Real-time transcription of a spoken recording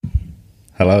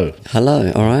Hello.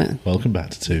 Hello, all right. Welcome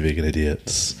back to Two Vegan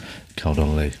Idiots. Carl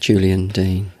Donnelly. Julian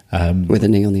Dean, with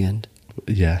an E on the end.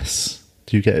 Yes.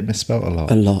 Do you get it misspelled a lot?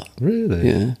 A lot. Really?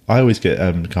 Yeah. I always get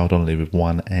Carl Donnelly with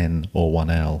one N or one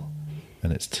L,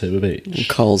 and it's two of each. And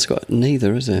Carl's got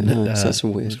neither, is it? No, so that's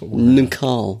weird. it's got one L.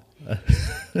 Carl.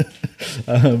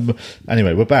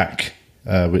 Anyway, we're back.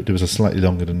 There was a slightly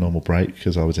longer than normal break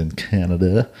because I was in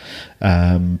Canada,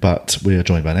 but we are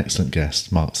joined by an excellent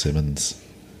guest, Mark Simmons.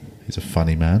 He's a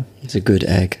funny man. He's a good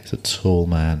egg. He's a tall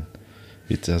man.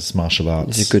 He does martial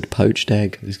arts. He's a good poached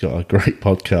egg. He's got a great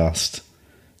podcast.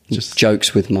 Just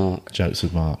Jokes with Mark. Jokes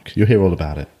with Mark. You'll hear all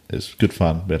about it. It was good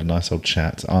fun. We had a nice old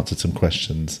chat, answered some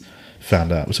questions,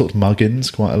 found out. We talked muggins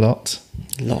quite a lot.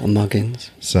 A lot of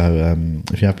muggins. So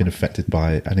if you have been affected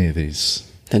by any of these...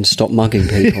 Then stop mugging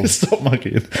people. Stop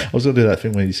mugging. I was going to do that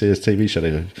thing when you see a TV show.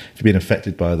 If you've been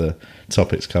affected by the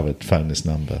topics covered, phone this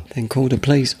number. Then call the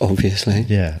police, obviously.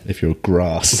 Yeah, if you're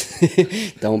grass.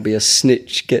 Don't be a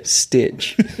snitch, get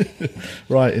stitch.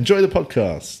 Right, enjoy the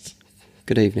podcast.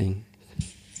 Good evening.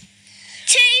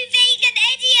 Two vegan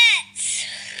idiots!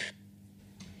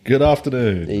 Good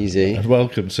afternoon. Easy. And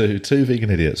welcome to Two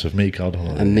Vegan Idiots with me, Carl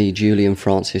Donnelly. And me, Julian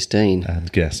Francis Dean.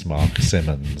 And guest Mark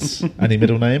Simmons. Any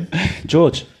middle name?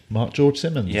 George. Mark George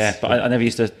Simmons. Yeah, but I never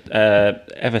used to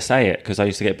ever say it because I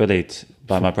used to get bullied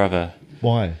by my brother.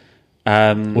 Why?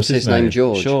 What's his name?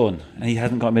 George? Sean, and he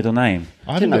hasn't got a middle name.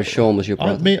 I didn't know Sean was your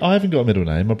brother. I haven't got a middle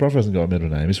name. My brother hasn't got a middle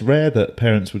name. It's rare that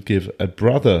parents would give a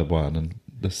brother one and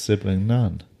the sibling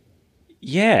none.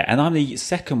 Yeah, and I'm the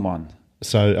second one.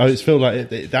 So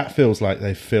that feels like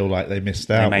they feel like they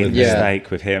missed out. They made a with mistake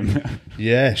with him.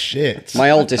 Yeah, shit. My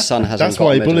oldest son hasn't That's got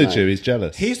why a he middle bullied name. you. He's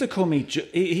jealous. He used to call me.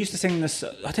 He used to sing this.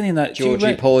 I don't even know.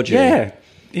 Georgie Porgy. Yeah,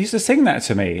 he used to sing that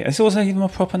to me. It wasn't even my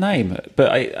proper name,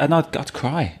 but I'd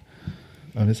cry.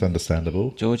 And it's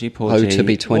understandable. Georgie Porgy. Oh, to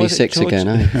be 26 again,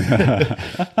 eh?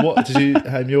 What did you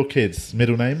have your kids'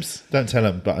 middle names? Don't tell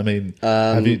them. But I mean,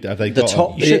 have they got?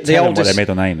 top- You should The tell them what oldest- their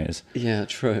middle name is. Yeah,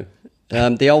 true.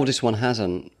 The oldest one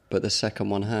hasn't, but the second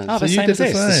one has. Oh, the you same did as the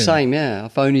this. same. The same, yeah.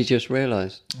 I've only just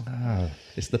realised.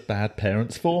 It's the bad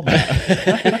parents format.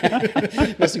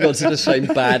 Must have gone to the same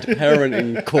bad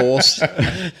parenting course.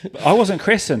 I wasn't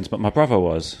christened, but my brother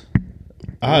was.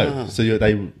 So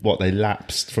they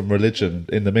lapsed from religion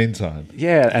in the meantime.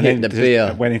 Yeah, and Hit then the just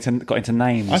beer. got into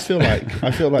names. I feel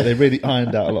like they really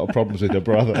ironed out a lot of problems with your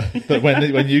brother. But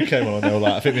when you came on, they were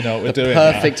like, I think we know what we're doing.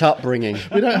 Perfect upbringing.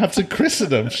 Now. We don't have to christen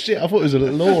them. Shit, I thought it was a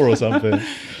law or something.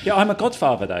 Yeah, I'm a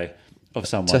godfather though of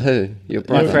someone. To who? Your My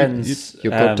brother? friend's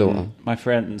Your goddaughter? My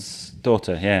friend's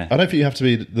daughter. Yeah. I don't think you have to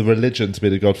be the religion to be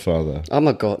the godfather. I'm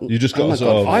a god. You just got I'm to a sort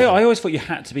of- godfather. I always thought you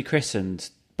had to be christened,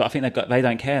 but I think they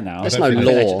don't care now. There's no I think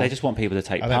law. They just want people to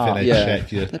take I don't part. think they Yeah.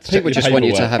 check your People just want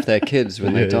you to paperwork. have their kids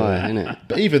when they Yeah, die, yeah. innit?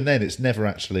 But even then, it's never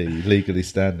actually legally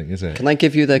standing, is it? Can they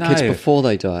give you their kids No. before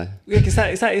they die? Because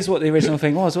that is what the original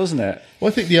thing was, wasn't it? Well,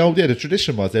 I think the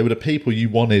tradition was they were the people you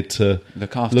wanted to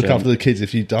Look after the kids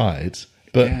if you died.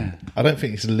 But Yeah. I don't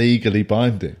think it's legally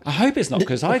binding. I hope it's not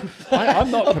because I'm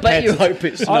not I prepared. bet you hope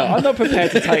it's not. I'm not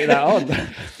prepared to take that on.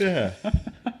 Yeah.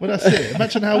 Well, that's it.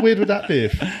 Imagine how weird would that be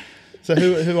if... So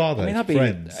who are they? I mean, I'd be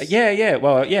Friends? Yeah.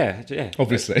 Well, yeah.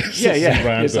 Obviously.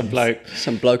 Yeah. Some bloke.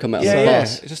 Some bloke I met on Yeah, the yeah.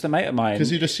 bus. It's just a mate of mine.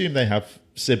 Because you'd assume they have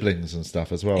siblings and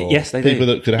stuff as well. Yes, they do. People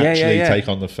that could Yeah, actually yeah. take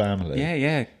on the family.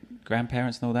 Yeah.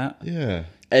 Grandparents and all that. Yeah.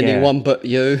 Anyone but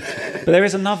you. But there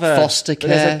is another Foster but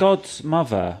there's care. a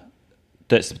godmother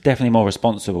that's definitely more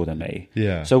responsible than me.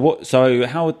 Yeah. So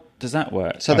how does that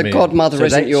work? So I the mean- godmother So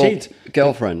isn't your she'd-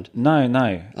 girlfriend?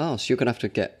 No. Oh, so you're going to have to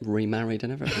get remarried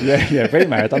and everything. Yeah,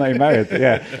 remarried. I know you're married.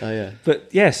 Yeah. Oh, yeah. But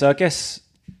yeah, so I guess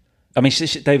I mean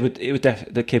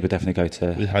the kid would definitely go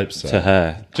to We hope so. to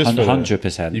her. Just for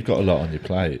 100%. You've got a lot on your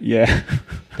plate. Yeah.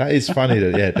 That is funny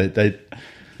that they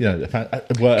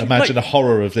imagine the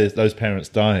horror of those parents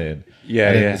dying. Yeah,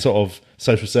 and then yeah. sort of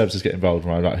social services get involved,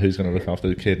 right? Like who's going to look after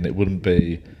the kid, and it wouldn't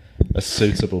be a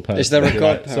suitable person. Is there a You'd be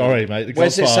like, godparent? Sorry, mate. The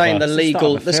Where's it godfather. saying the It's the start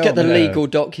legal... of the Let's get the film, yeah. legal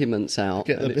documents out.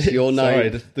 Get the And it's your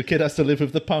name. Sorry, the kid has to live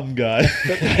with the pun guy.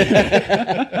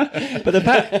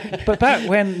 But back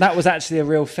when that was actually a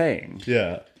real thing,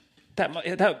 Yeah.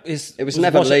 that is. It was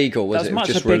never legal, was that it? It was much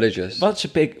just a big- religious. Much a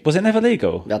big. Was it never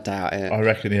legal? I doubt it. I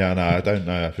reckon, yeah, no, I don't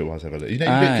know if it was ever. You know,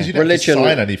 Aye. because you don't Religion- have to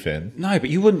sign anything. No, but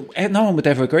you wouldn't. No one would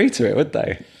ever agree to it, would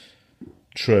they?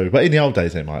 True, but in the old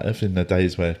days they might have. In the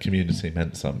days where community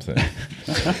meant something.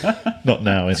 Not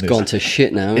now. In It's this gone to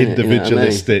shit now, isn't it? You know what I mean?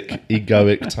 individualistic,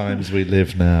 egoic times we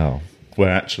live now, where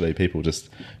actually people just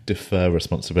defer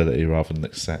responsibility rather than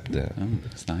accept it. Oh,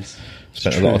 that's nice.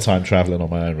 Spent a lot of time travelling on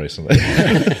my own recently,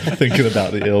 thinking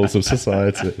about the ills of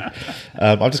society.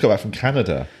 I've just got back from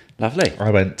Canada. Lovely. I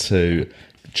went to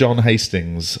John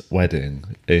Hastings' wedding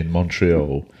in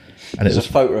Montreal, and There's it a was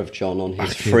photo of John on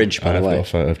his fridge, by I've the way. got a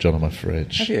photo of John on my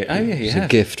fridge. Have you? Oh, yeah, you It's a have.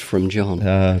 gift from John.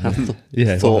 Yeah,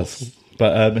 it Thoughtful. was.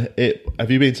 But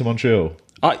have you been to Montreal?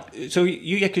 So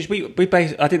because we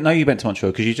I didn't know you went to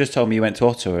Montreal because you just told me you went to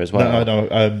Ottawa as well.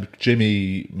 No.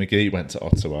 Jimmy McGee went to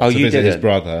Ottawa Oh, to you visit his didn't?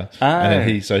 brother, Oh. and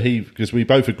then because we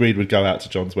both agreed we'd go out to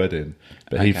John's wedding,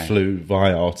 but he Okay. flew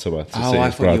via Ottawa to see Oh, I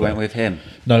his thought brother. you went with him.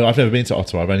 No, I've never been to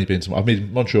Ottawa. I've been to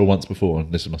Montreal once before,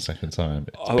 and this is my second time.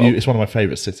 It's one of my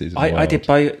favourite cities in the world. I did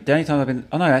both. The only time I've been.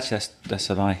 Oh no, actually, that's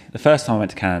a lie. The first time I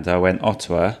went to Canada, I went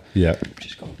Ottawa. Yeah,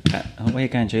 Just got... Where are you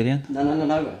going, Julian?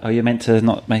 No. Oh, you meant to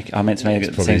not make. I meant to make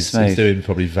it probably seem he's smooth. doing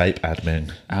probably vape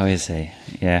admin. Oh, is he?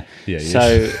 Yeah. Yeah, he So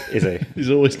is he? He's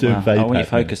always doing Wow. vape I want you admin.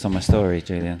 focused on my story,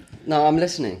 Julian. No, I'm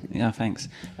listening. Yeah, thanks.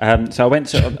 So I went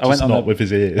to. I went Just on not a, with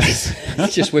his ears.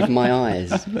 It's just with my eyes.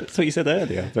 That's what you said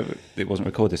earlier, but it wasn't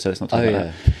recorded, so it's not. Oh, talking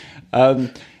about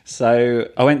that. So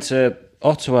I went to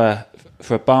Ottawa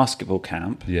for a basketball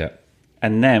camp, yeah,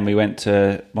 and then we went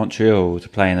to Montreal to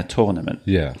play in a tournament.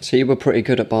 yeah. So you were pretty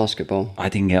good at basketball. I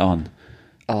didn't get on.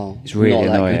 Oh, It's really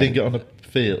not that annoying. You didn't get on the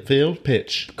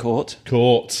pitch. Court.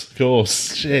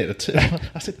 Course. Shit,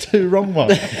 I said two wrong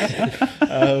ones.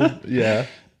 Yeah.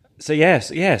 So yes,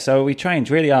 yeah. So we trained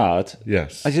really hard.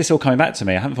 Yes. It's just all coming back to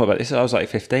me. I haven't thought about this. I was like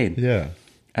 15. Yeah.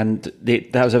 And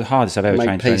that was the hardest I've ever Make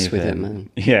trained for peace with anything. it, man.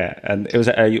 Yeah, and it was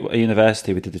at a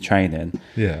university. We did the training.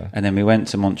 Yeah. And then we went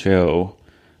to Montreal.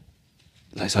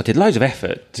 So I did loads of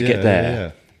effort to get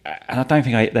there. And I don't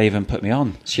think they even put me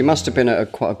on. So you must have been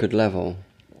at quite a good level.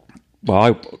 Well,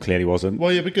 I clearly wasn't.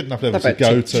 Well, you're a good enough level No, to but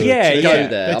go to- to. Yeah, go yeah.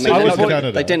 there. They I took mean, me they to didn't,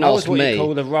 Canada. they didn't I was ask what me. you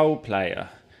call a role player.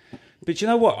 But you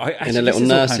know what? In a little this is all coming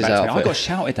nurse's back to me. I outfit. got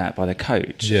shouted at by the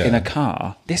coach Yeah. in a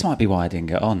car. This might be why I didn't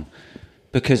get on.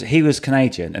 Because he was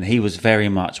Canadian and he was very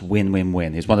much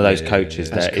win-win-win. He's one of those coaches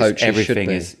As that is, coaches everything should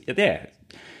be. is... Yeah.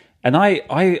 And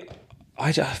I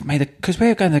just made because we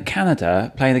were going to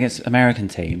Canada playing against American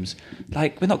teams.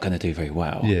 Like, we're not going to do very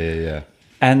well. Yeah.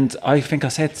 And I think I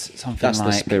said something That's like...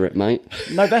 the spirit, mate.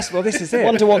 No, this is it.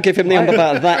 Wonder what gave him the ump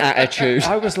about that attitude.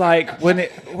 I was like,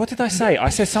 what did I say? I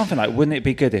said something like, wouldn't it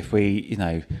be good if we,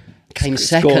 Came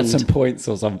scored second. some points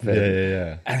or something?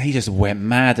 Yeah. And he just went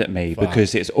mad at me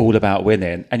because it's all about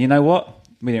winning. And you know what?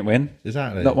 We didn't win.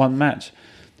 Exactly. Not one match.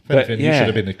 If anything, you should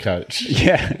have been a coach.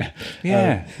 Yeah.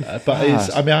 Yeah.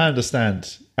 But I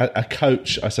understand. A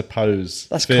coach, I suppose.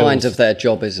 That's feels- kind of their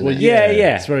job, isn't Well, it?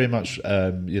 yeah. It's very much,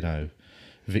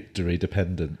 victory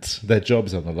dependent. Their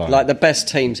job's on the line. Like the best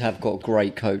teams have got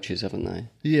great coaches, haven't they?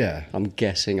 Yeah. I'm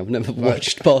guessing. I've never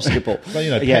watched basketball. But,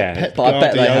 Yeah, Pep but I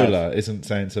bet they Guardiola isn't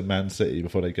saying to Man City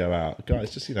before they go out,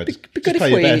 guys, just, just, Be good just play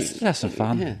if your we best. That's some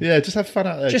fun. Yeah. Yeah, just have fun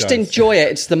out there, Just guys. enjoy it.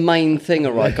 It's the main thing,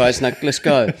 all right, guys. Now let's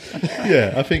go.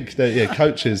 Yeah, I think that,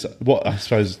 coaches, what I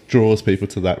suppose draws people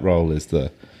to that role is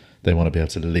that they want to be able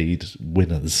to lead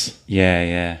winners.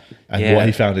 Yeah. And what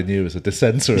he found in you was a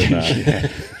dissenter in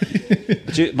that.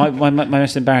 My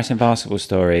most embarrassing basketball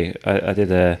story,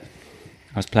 I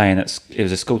was playing it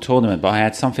was a school tournament, but I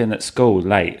had something at school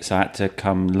late, so I had to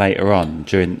come later on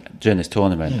during this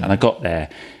tournament. And I got there,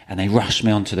 and they rushed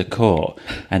me onto the court,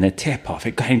 and the tip off,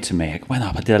 it came to me, it went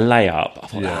up, I did a layup. I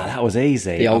thought, that was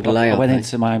easy. The old I layup, went eh?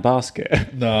 into my own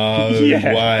basket. No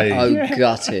Yeah. way. Oh,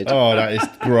 gutted. Oh, that is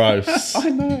gross. I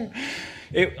know.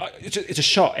 It's a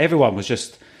shot. Everyone was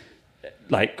just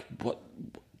like, what?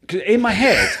 'Cause in my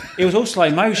head, it was all slow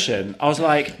motion. I was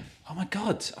like, oh my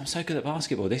God, I'm so good at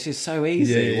basketball. This is so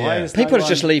easy. Yeah. Why is People no are one...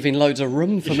 just leaving loads of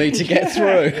room for me to get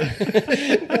through.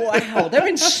 Wow, they're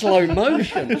in slow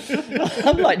motion.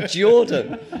 I'm like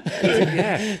Jordan.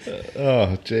 Yeah.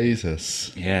 Oh,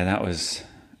 Jesus. Yeah, that was...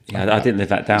 Yeah, I didn't live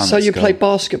that down. So at you school. played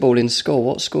basketball in school.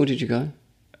 What school did you go?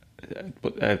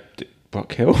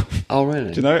 Brock Hill. Oh, really?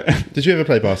 Do you know? Did you ever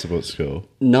play basketball at school?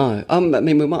 No. I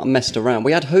mean, we might have messed around.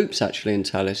 We had hoops, actually, in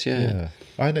Tallis, yeah.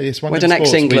 I know, it's one We of had the an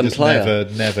sports we ex-England just player.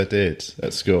 never did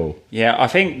at school. Yeah, I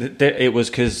think that it was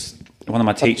because one of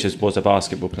my teachers was a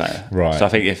basketball player. Right. So I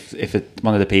think if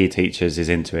one of the PE teachers is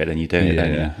into it, then you do it,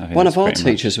 don't you? Yeah. I think One that's of our pretty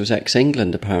much- teachers was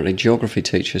ex-England, apparently. Geography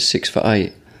teacher,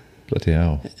 6'8". Bloody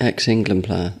hell. Ex-England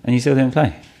player. And you still didn't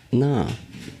play? No.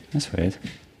 That's weird.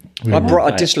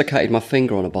 I dislocated my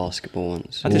finger on a basketball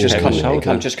once. I It just dislocated my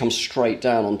shoulder. just come straight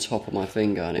down on top of my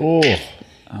finger, and it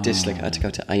Oh. dislocated. I had to go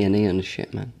to A&E and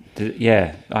shit, man.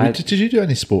 Yeah. Did you do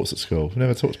any sports at school? We've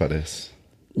never talked about this.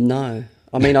 No,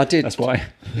 I mean I did. That's why.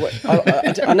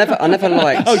 I never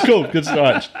liked. Oh, cool. Good.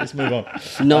 Right. Let's move on.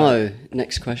 No,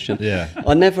 next question. Yeah.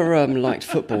 I never liked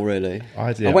football really.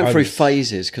 I did. I went I through was-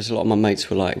 phases because a lot of my mates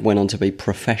went on to be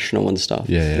professional and stuff.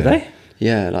 Yeah. Did they?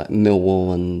 Yeah, like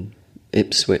Millwall and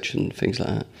Ipswich and things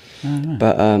like that.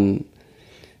 But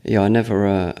yeah, I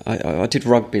never. I did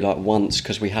rugby like once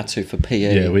because we had to for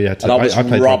PE. Yeah, we had to. And I was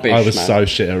played rubbish. I was man. so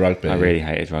shit at rugby. I really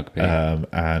hated rugby.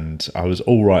 and I was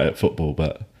all right at football,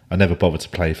 but I never bothered to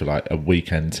play for like a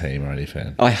weekend team or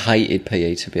anything. I hated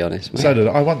PE, to be honest. Mate. So did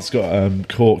I. I once got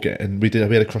caught getting. We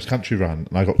had a cross country run,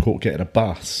 and I got caught getting a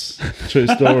bus. True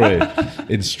story.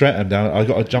 In Streatham,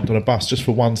 I jumped on a bus just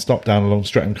for one stop down along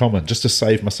Streatham Common, just to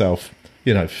save myself,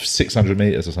 600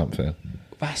 metres or something.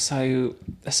 That's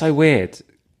so weird.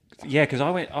 Yeah, because I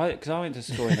went to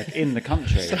school in the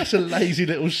country. Such a lazy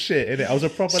little shit, innit? I was a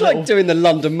proper It's little. like doing the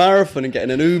London Marathon and getting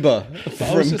an Uber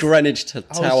from Greenwich to I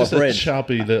was Tower just Bridge. a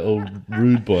chubby little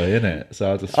rude boy, innit?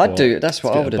 So I just. I'd thought, do. That's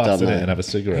what let's I get would a have bus, done. innit, Mate. and have a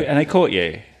cigarette. And they caught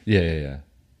you. Yeah.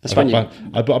 That's when you.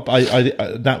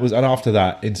 That was, and after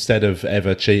that, instead of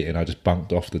ever cheating, I just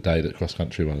bunked off the day that cross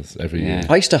country was every year.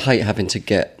 I used to hate having to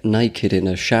get naked in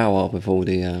a shower with all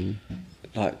the.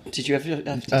 Did you ever have to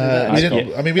do that?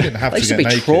 We didn't have There to used to get be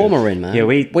naked. trauma in, man. Yeah,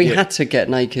 we had to get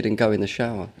naked and go in the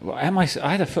shower. Well, I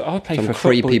would play Some for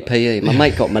creepy football. PE. My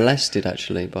mate got molested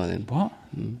actually by them. What?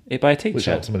 By a Which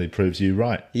teacher? ultimately proves you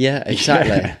right. Yeah,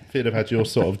 exactly. If you'd have had your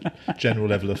sort of general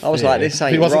level of fear. I was like, this if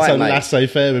ain't he wasn't right, so mate.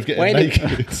 laissez-faire with getting Wait,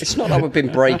 naked. it's not like we've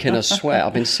been breaking a sweat.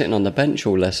 I've been sitting on the bench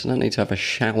all lesson. I need to have a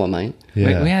shower, mate.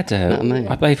 Yeah. We had what I mean?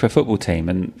 I played for a football team,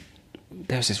 and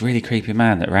there was this really creepy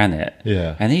man that ran it.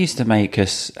 Yeah. And he used to make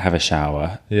us have a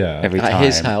shower. Yeah. Every time At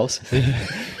his house.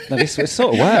 No, this was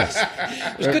sort of worse.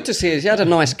 It was good to see. He had a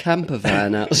nice camper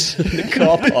van outside the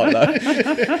car park, though.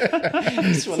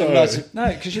 It's one of those- No,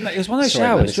 because it was one of those Sorry,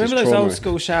 man, showers. this Do you is remember those trauma. old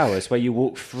school showers where you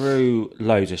walk through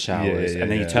loads of showers Yeah,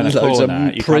 and then you yeah. turn a Loads of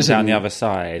corner, you come prison. down the other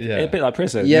side? Yeah. A bit like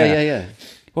prison. Yeah.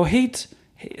 Well,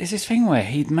 there's this thing where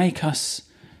he'd make us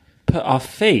put our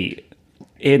feet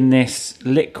in this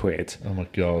liquid, Oh my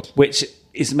god. which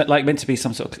is meant to be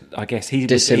some sort of, I guess,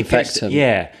 Disinfectant.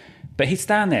 Yeah. But he'd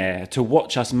stand there to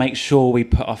watch us make sure we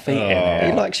put our feet in it.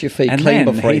 He likes your feet And clean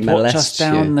then before he he'd watch us molests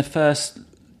down you. the first...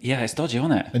 Yeah, it's dodgy,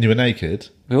 isn't it? And you were naked.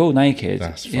 We were all naked.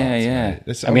 That's fucked, yeah. mate.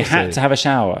 It's And we had honestly- to have a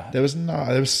shower. There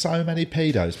was so many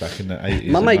pedos back in the 80s.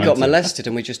 My and mate got 90s. molested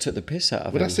and we just took the piss out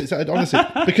of Well, him. that's it. Honestly,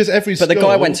 because every But the school,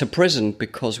 guy went to prison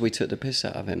because we took the piss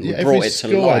out of him. yeah, We brought every it to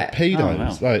school light. had pedos. Oh,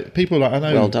 wow. Like people, like I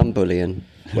know. Well done, bullying.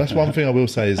 Well, that's one thing I will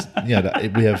say is,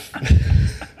 that we have.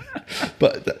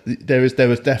 But there was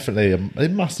definitely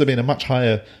it must have been a much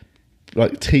higher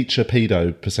like teacher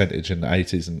pedo percentage in the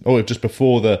 80s or just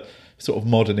before the sort of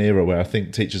modern era where I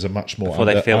think teachers are much more Before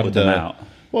they filtered them out.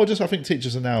 Well, I think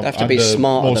teachers are now They have to be under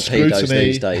smarter, more the pedos scrutiny.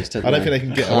 these days, don't I don't they? think they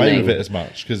can get away with Cunning. it as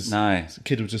much because No.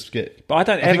 kid will just get. But I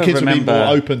don't I think ever kids remember... would be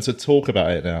more open to talk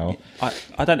about it now.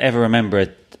 I don't ever remember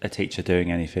a teacher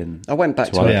doing anything. I went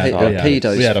back to our a side.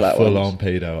 pedos we had a flat full-on once.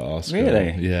 pedo at our school.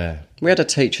 Really? Yeah. We had a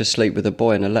teacher sleep with a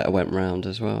boy and a letter went round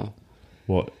as well.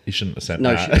 What? He shouldn't have sent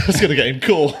No, that. That's going to get him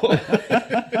caught.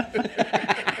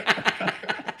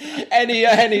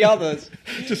 Any others?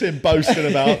 Just him boasting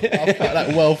about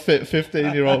that well-fit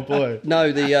 15-year-old boy. No,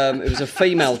 it was a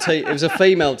female. It was a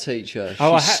female teacher.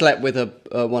 She slept with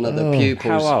one of the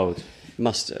pupils. How old?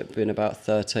 Must have been about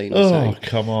 13 or Oh, something.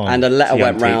 come on. And a letter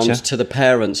Young went round teacher. to the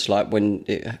parents, like when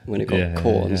it got Yeah,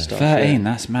 caught yeah. and stuff. 13, yeah.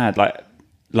 that's mad.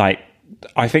 Like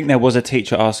I think there was a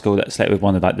teacher at our school that slept with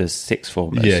one of like the sixth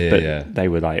formers, but yeah. they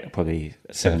were like probably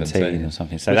 17 or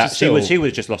something. So Which that is still- she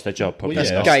was just lost her job. Probably. Well,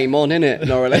 yeah. Game on, innit?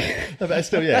 Not really. No, but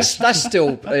still, yeah. That's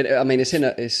still. I mean, it's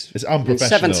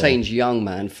unprofessional. 17's young,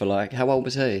 man. For like, how old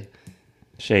was he?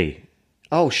 She.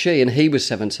 Oh, she and he was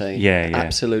 17. Yeah.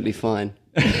 Absolutely fine.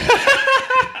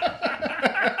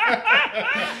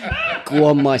 Go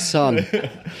on, my son.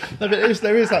 No, but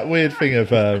there is that weird thing of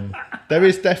there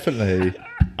is definitely,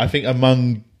 I think,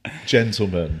 among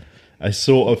gentlemen, a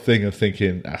sort of thing of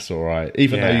thinking that's all right,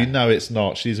 even though you know it's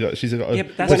not. She's got a Yeah,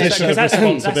 but that's, position of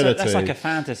responsibility. that's like a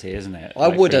fantasy, isn't it? I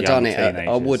Like would for have done young it. I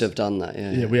teenagers. would have done that.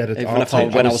 Yeah. Yeah, we had an Even art if I,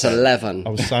 teacher. when I was 11. I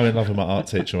was so in love with my art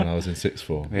teacher when I was in sixth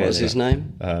form. What was his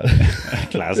name?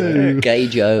 Classic. Gay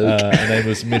joke. Her name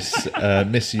was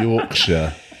Miss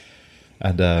Yorkshire,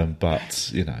 and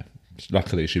but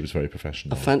luckily she was very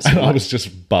professional. fancy And I my- was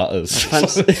just butters.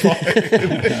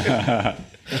 I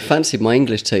fancied my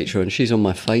English teacher, and she's on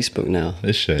my Facebook now.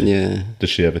 Is she? Yeah. Do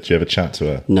you ever chat to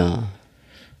her? No.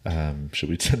 Should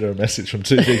we send her a message from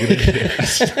Two Vegan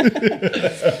Idiots?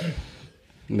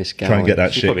 Miss Gowan. Try and get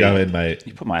that You shit probably- going, mate.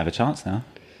 You probably might have a chance now.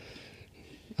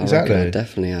 I Exactly. reckon I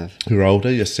definitely have. You're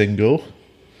older, you're single.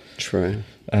 True.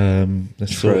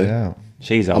 Let's sort True. it out.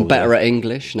 She's old. I'm better at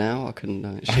English now. I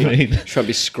can. She won't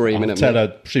be screaming I'll at tell me.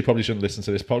 her she probably shouldn't listen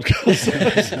to this podcast.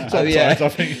 Sometimes Oh, yeah. I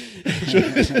think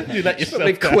you let yourself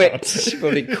Probably down. quit. She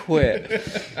probably quit.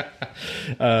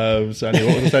 So anyway,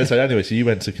 what was I saying? So anyway, so you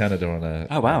went to Canada on a.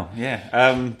 Oh wow, yeah.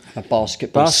 A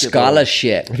basketball Basketball.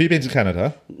 scholarship. Have you been to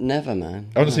Canada? Never, man.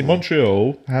 Honestly,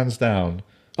 Montreal, hands down.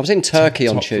 I was in Turkey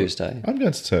on top- Tuesday. I'm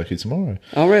going to Turkey tomorrow.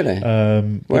 Oh, really?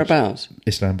 Um, Whereabouts?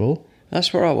 Istanbul.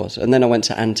 That's where I was. And then I went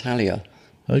to Antalya.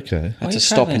 Okay. I had are to you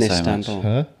stop in travelling so much? Istanbul.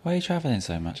 Huh? Why are you travelling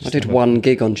so much? I did one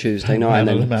gig on Tuesday night and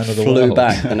Man then of the flew world.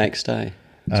 back the next day.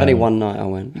 It's only one night I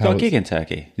went. You got a gig in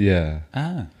Turkey? Yeah.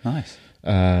 Ah, nice.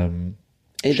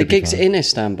 The Should be gig's fine. in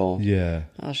Istanbul. Yeah.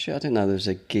 Oh shit! I didn't know there was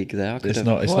a gig there. I could It's have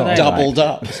not. It's What not. are they doubled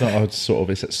up. It's not a sort of.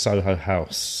 It's at Soho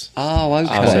House. Oh,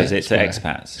 okay. Oh, so is it It's to quite-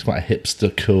 expats? It's quite a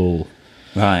hipster, cool,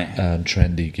 Right.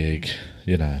 trendy gig.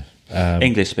 You know.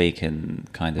 English speaking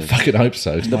kind of. Fucking hope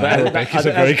so. My Arabic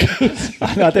isn't very good.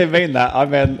 I didn't mean that. I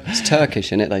meant. It's Turkish,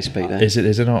 isn't it? They speak there. Is it?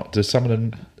 Is it not? Does some of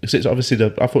them? Because it's obviously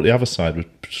the. I thought the other side would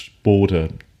border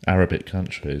Arabic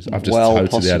countries. I've just Well,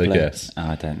 totally had a possibly. guess. Oh,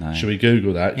 I don't know. Should we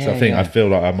Google that? Because Yeah, I think yeah. I feel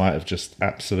like I might have just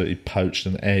absolutely poached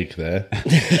an egg there.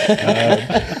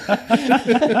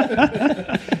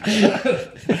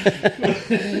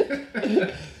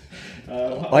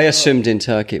 I assumed in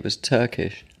Turkey it was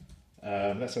Turkish.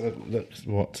 Let's have a look.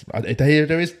 What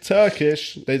there is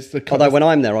Turkish. There's the Although when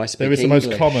I'm there, I speak there is the English.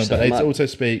 most common, so but they much- also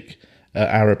speak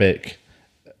Arabic,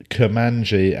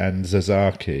 Kurmanji, and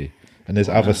Zazaki, and there's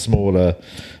other smaller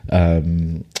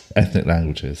ethnic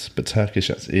languages. But Turkish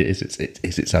is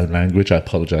its own language. I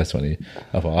apologise to any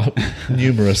of our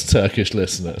numerous Turkish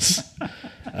listeners.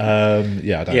 I don't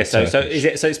Yeah. know So Turkish. is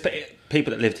it? So it's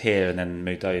people that lived here and then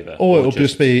moved over. Or it'll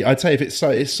just be, I'd say if it's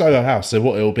Soho House, so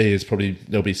what it'll be is probably,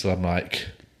 there'll be some like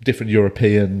different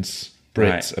Europeans, Brits,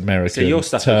 Right. Americans. So your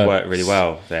stuff Turks. would work really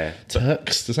well there.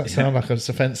 Turks? Does that sound like it's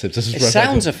offensive? Does It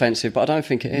sounds offensive, but I don't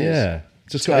think it is. Yeah.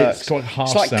 Just Turks. it's got half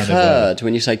It's like sounding curd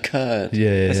when you say curd. Yeah,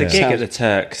 There's a yeah. gig Sounds- at the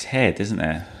Turk's Head, isn't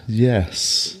there?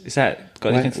 Yes. Is that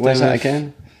got anything to do Where's that with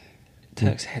again?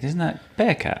 Turk's Head? Isn't that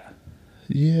Bearcat?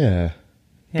 Yeah.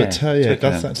 Yeah, But it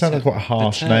does Twickenham. sound like quite a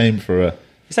harsh Turk- name for a,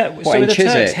 Is that What, so? in With a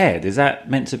Turk's Chiswick? head, is that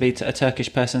meant to be a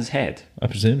Turkish person's head? I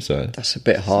presume so. That's a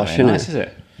bit harsh, Very isn't nice, it? is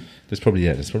it? There's probably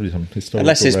some historical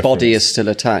Unless his body is reference. still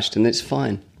attached, and it's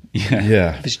fine.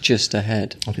 Yeah. If it's just a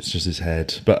head. I think it's just his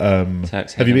head. But Turk's have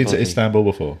head you been and to body. Istanbul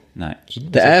before? No.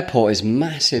 The airport is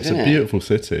massive, It's isn't a it? beautiful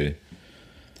city.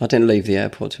 I didn't leave the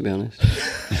airport, to be honest.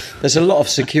 There's a lot of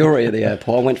security at the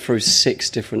airport. I went through 6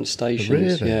 different stations.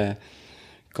 Really? Yeah.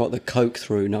 Got the coke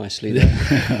through nicely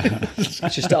there.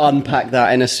 Just to unpack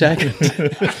that in a second.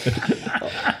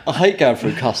 I hate going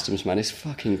through customs, man. It's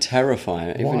fucking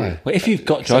terrifying. Even Why? if- Well, if you've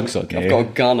got drugs on I've you, got a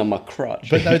gun on my crutch.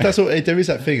 But no, that's all. There is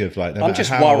that thing of like. No I'm matter just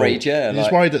how- worried, yeah, You're just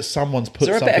like- worried that someone's put Is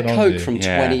there a something bit of on coke you. from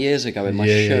Yeah. 20 years ago in my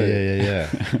yeah, shoe? yeah.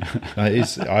 No, it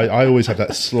is. I always have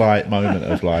that slight moment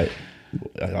of like,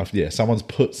 someone's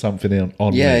put something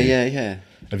on Yeah, me. yeah.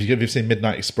 Have you seen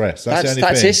Midnight Express? That's the only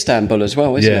That's thing. Istanbul as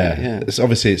well, isn't Yeah, it? Yeah. It's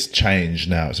obviously it's changed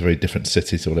now. It's a very different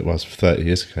city to what it was 30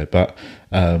 years ago. But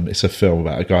it's a film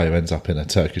about a guy who ends up in a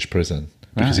Turkish prison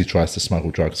because he tries to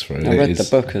smuggle drugs through. I read It the is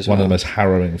book as one well. of the most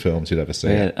harrowing films you'd ever see.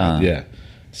 Really? Yeah,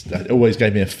 it always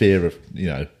gave me a fear of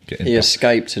getting. He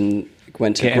escaped and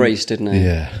went to Get him- Greece, didn't he?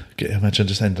 Yeah, imagine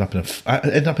just ending up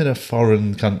in a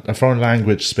foreign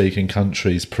language speaking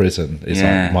country's prison. Is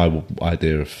Yeah. like my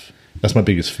idea of. That's my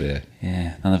biggest fear.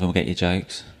 yeah, none of them will get your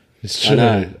jokes. It's I true.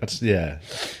 know. Yeah,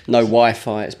 No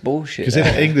Wi-Fi, it's bullshit. because in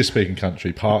an English speaking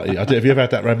country, have you ever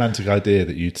had that romantic idea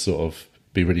that you'd sort of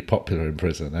be really popular in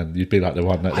prison and you'd be like the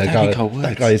one that I they don't go, think I would.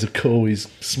 that guy is cool, he's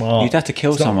smart. You'd have to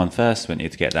kill It's not- someone first, wouldn't you,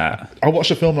 to get that? I watched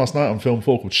a film last night on Film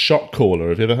 4 called Shot Caller.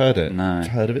 Have you ever heard it? No. I've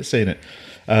heard of it, seen it.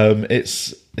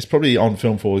 It's probably on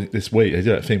Film 4 this week. They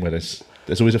do that thing where there's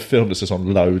always a film that's just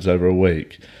on loads over a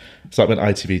week. It's like when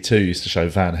ITV2 used to show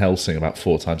Van Helsing about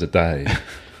 4 times a day.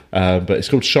 But it's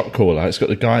called Shot Caller. It's got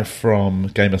the guy from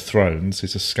Game of Thrones.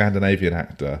 He's a Scandinavian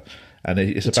actor. And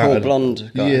it's The about tall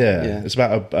blonde guy. Yeah, it's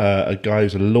about a guy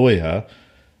who's a lawyer,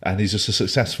 and he's just a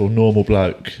successful, normal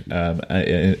bloke.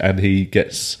 And he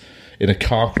gets in a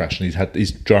car crash, and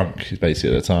he's drunk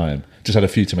basically at the time. Just had a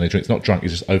few too many drinks. Not drunk,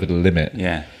 he's just over the limit.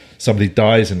 Yeah. Somebody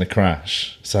dies in the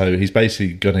crash, so he's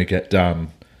basically going to get done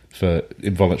for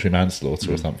involuntary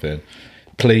manslaughter or something.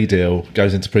 Plea deal,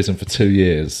 goes into prison for 2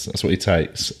 years. That's what he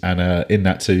takes, and in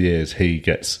that 2 years, he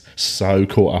gets so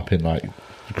caught up in like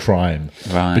crime,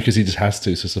 Right. because he just has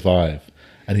to survive.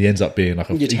 and he ends up being like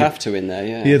You'd have to in there,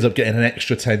 yeah. He ends up getting an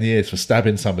extra 10 years for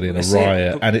stabbing somebody in a That's it.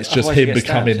 riot, and it's just Otherwise you him get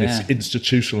becoming stabbed, this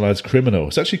institutionalized criminal.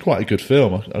 It's actually quite a good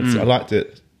film. I liked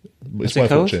it. It's What's it worth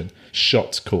called? watching.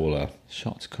 Shot Caller.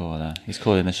 Shot caller. He's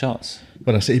calling the shots.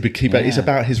 When I say it's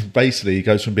about his, basically he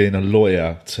goes from being a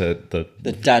lawyer to The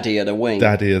daddy of the wing.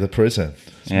 daddy of the prison.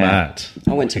 It's Yeah. mad.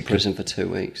 I went to prison for 2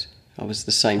 weeks. I was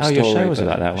the same Oh, story. your show was but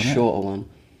like that, wasn't it? shorter one.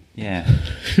 Yeah.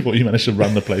 Well, you managed to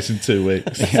run the place in 2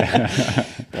 weeks.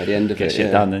 By the end of Get it, shit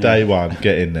yeah. done. didn't you? Day one,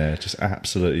 get in there, just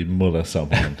absolutely muller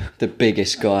someone. The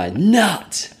biggest guy.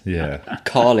 Nut! Yeah.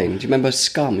 Carling. Do you remember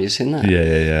Scum? You seen that?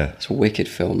 Yeah. It's a wicked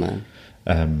film, man.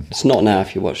 It's not now.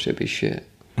 If you watched it, it'd be shit.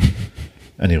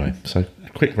 Anyway, so a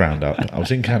quick roundup. I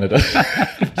was in Canada, so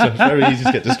it's very easy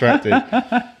to get distracted.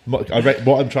 What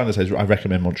I'm trying to say is I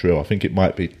recommend Montreal. I think it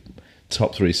might be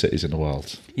top 3 cities in the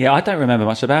world. Yeah, I don't remember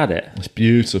much about it. It's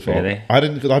beautiful. Really?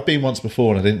 I've been once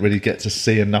before and I didn't really get to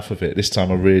see enough of it. This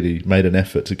time I really made an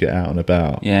effort to get out and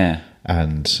about. Yeah.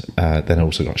 And then I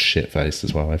also got shit-faced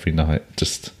as well every night,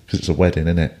 just because it's a wedding,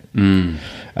 isn't it? And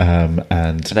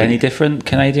Are they any different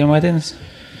Canadian weddings?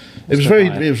 it was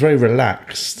very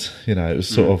relaxed. You know, it was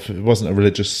sort of, it wasn't a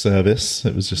religious service.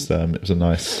 It was just it was a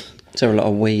nice. Is there a lot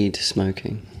of weed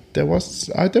smoking?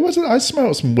 I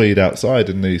smelled some weed outside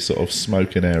in the sort of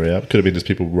smoking area. Could have been just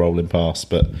people rolling past,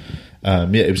 but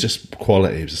it was just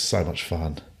quality. It was just so much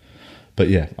fun. But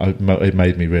yeah, it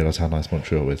made me realise how nice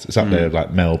Montreal is. It's up there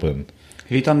like Melbourne,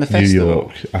 Have you done the New festival?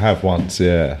 York. I have once,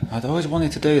 yeah. I'd always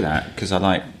wanted to do that because I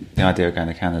like the idea of going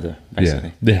to Canada,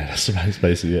 basically. Yeah, that's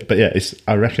basically it. But yeah,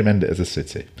 I recommend it as a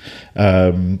city. What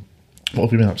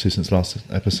have you been up to since last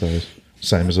episode?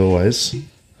 Same as always.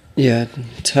 Yeah,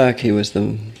 Turkey was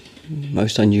the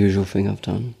most unusual thing I've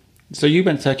done. So you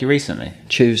went to Turkey recently?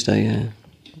 Tuesday, yeah.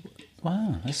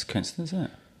 Wow, that's a coincidence, isn't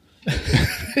it?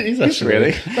 It is actually.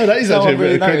 really? No, that is No actually one a really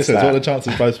really noticed coincidence. that. What are the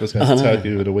chances both of us going to Turkey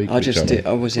within a week? I of each just other? did.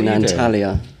 I was in What are you doing?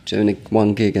 Antalya doing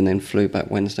one gig and then flew back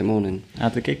Wednesday morning.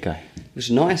 How'd the gig go? It was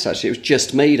nice actually. It was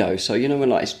just me though, so you know when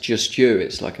like it's just you,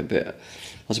 it's like a bit. I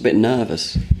was a bit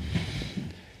nervous.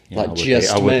 Yeah, Like I would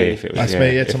just be. I would me. be if it was That's yeah, me,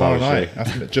 yeah, if I tomorrow was night.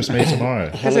 you. That's just me tomorrow.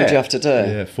 How Is long it? do you have to do?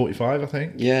 Yeah, 45, I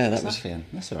think. Yeah, that That's was. nothing.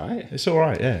 That's all right. It's all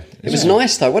right, yeah. It was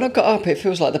nice though. When I got up, it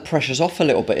feels like the pressure's off a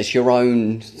little bit. It's your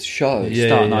own show. Yeah.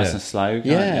 Start nice and slow. can't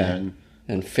you? Yeah. And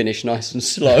And finish nice and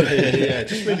slow. Yeah,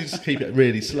 just keep it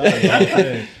really slow. Yeah.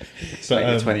 make But,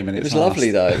 it 20 minutes It was fast.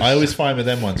 lovely though. I always find with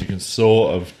them ones you can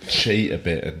sort of cheat a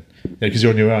bit, and because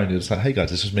you're on your own, you're just like, "Hey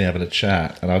guys, it's just me having a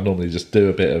chat," and I normally just do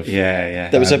a bit of. Yeah.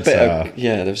 There was a bit banter. of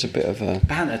there was a bit of a.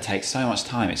 Banter takes so much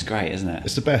time. It's great, isn't it?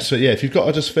 It's the best. But yeah, if you've got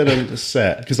to just fill a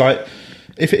set, because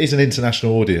if it is an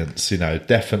international audience, you know,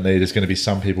 definitely there's going to be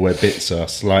some people where bits are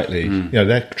slightly, you know,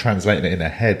 they're translating it in their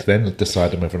head, then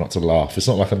deciding whether or not to laugh. It's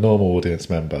not like a normal audience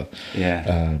member,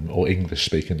 or English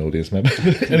speaking audience member,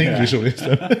 an English audience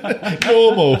member.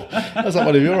 Normal. That's like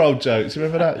one of your old jokes. You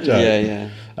remember that joke?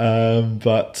 Yeah.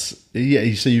 But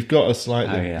yeah, so you've got a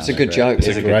slightly. Oh, yeah, It's a good joke. It's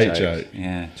a great joke.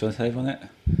 Yeah. Do you want to tell everyone it?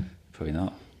 Probably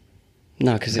not.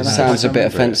 No, because it I don't know, sounds I a don't bit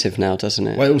remember it. offensive now, doesn't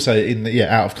it? Well, also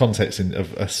out of context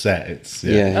of a set, it's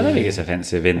Yeah. I don't think it's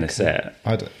offensive in the set.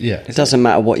 It doesn't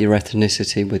matter what your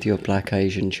ethnicity, whether you're black,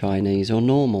 Asian, Chinese, or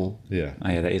normal. yeah. Oh,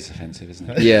 yeah, that is offensive,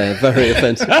 isn't it? Yeah, very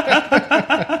offensive.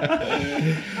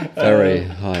 Very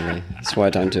highly. That's why I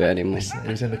don't do it anymore. It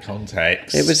was in the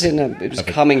context. It was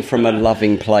coming from a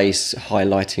loving place,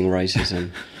 highlighting racism.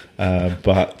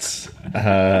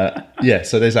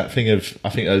 So there's that thing of, I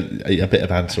think a bit of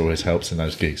banter always helps in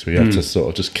those gigs where you have to sort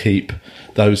of just keep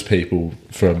those people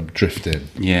from drifting.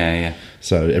 Yeah.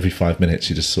 So every 5 minutes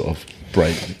you just sort of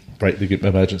break the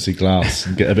emergency glass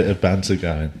and get a bit of banter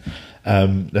going.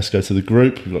 Let's go to the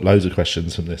group. We've got loads of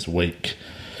questions from this week.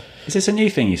 Is this a new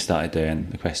thing you started doing,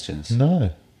 the questions? No,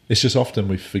 it's just often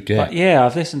we forget. But yeah,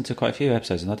 I've listened to quite a few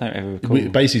episodes and I don't ever recall.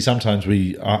 Basically, sometimes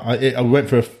I went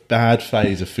for a bad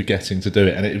phase of forgetting to do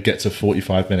it, and it would get to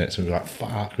 45 minutes, and we're like,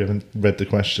 "Fuck, we haven't read the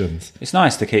questions." It's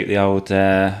nice to keep the old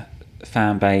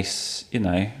fan base,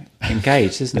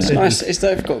 engaged, isn't it? It's nice. It's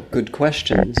they've got good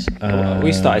questions.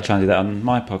 We started trying to do that on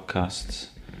my podcast,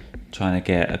 trying to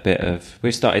get a bit of.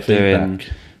 We started Feedback.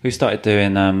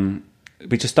 doing.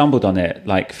 We just stumbled on it,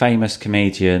 like famous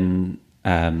comedian,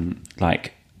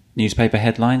 like newspaper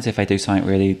headlines if they do something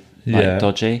really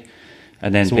dodgy,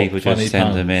 and then So what, people funny just send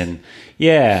puns? them in.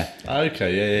 Yeah.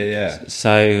 Okay, yeah.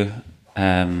 So we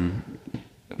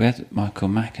had Michael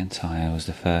McIntyre was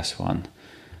the first one.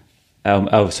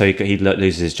 So he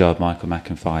loses his job. Michael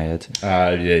McIntyre fired.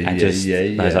 And just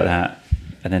things like that,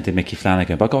 and then did Mickey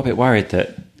Flanagan. But I got a bit worried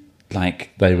that, like,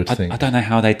 They would think. I don't know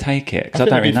how they take it because I think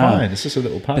don't really it'd be know. fine. It's just a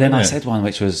little pun. But then I isn't it? said one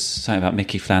which was something about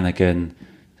Mickey Flanagan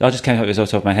I just came up with it off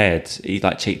the top of my head. He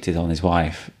like cheated on his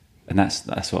wife, and that's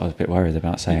what I was a bit worried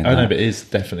about saying. I know, that. but it is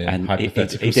definitely a And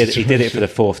hypothetical he did it situation. for the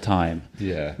fourth time.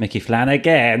 Yeah. Mickey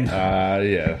Flanagan.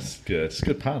 Yeah, that's good. It's a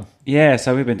good pun. Yeah,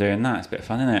 so we've been doing that. It's a bit of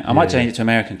fun, isn't it? I might change it to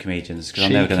American comedians because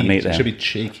I'm never going to meet them. Should be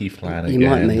cheeky Flanagan. You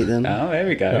might meet them. Oh, there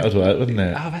we go. That would work, wouldn't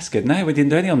it? Oh, that's good. No, we didn't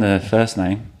do any on the first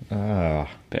name. Ah.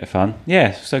 Bit of fun.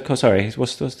 Yeah, so cool. Sorry,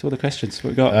 what's all the questions? What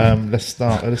we got? Let's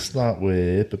start with It's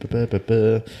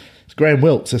Graham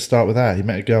Wilkes. Let's start with that. He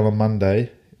met a girl on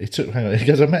Monday. He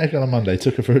goes, I met a girl on Monday,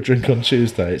 took her for a drink on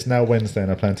Tuesday. It's now Wednesday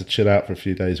and I plan to chill out for a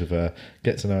few days with her,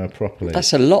 get to know her properly.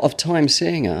 That's a lot of time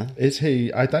seeing her. Is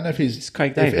he? I don't know if he's... It's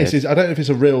Craig if David. I don't know if it's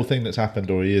a real thing that's happened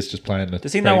or he is just playing the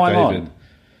Does he know Craig I'm David. on?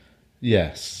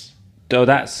 Yes. Oh,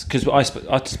 that's because I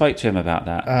spoke to him about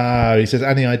that. He says,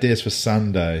 any ideas for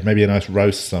Sunday? Maybe a nice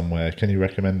roast somewhere. Can you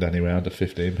recommend anywhere under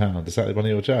 £15? Is that one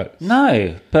of your jokes?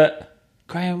 No, but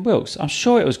Graham Wilkes. I'm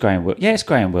sure it was Graham Wilkes. Yeah, it's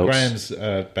Graham Wilkes.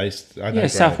 Graham's based... I know Yeah, Graham.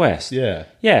 Southwest. Yeah.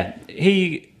 Yeah,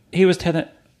 he was telling...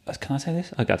 Can I say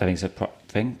this? I don't think it's a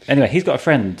thing. Anyway, he's got a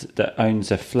friend that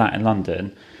owns a flat in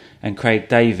London, and Craig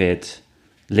David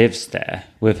lives there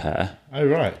with her. Oh,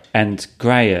 right. And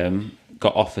Graham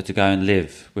got offered to go and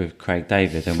live with Craig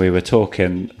David, and we were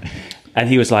talking, and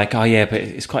he was like, "Oh yeah, but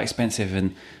it's quite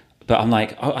expensive." But I'm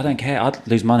like, oh, I don't care. I'd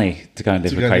lose money to go and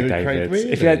live with Craig David.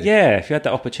 Really? If you had that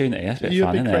opportunity, that's a bit Are you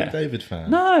fun, a big isn't Craig it? David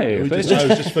fan? No, Or but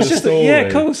just for the story. yeah,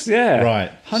 of course, yeah,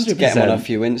 Right. 100%. Get him on a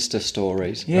few Insta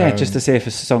stories. Yeah, just to see if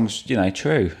the song's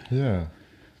true. Yeah.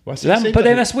 Well, But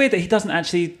then that's weird that he doesn't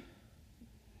actually.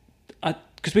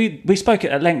 Because we spoke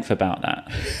at length about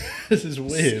that. This is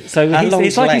weird. So How it's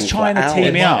long's like length? he's trying Like to hours?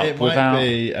 tee me up It without. might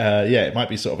be, it might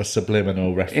be sort of a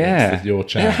subliminal reference Yeah, with your it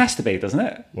chat. has to be, doesn't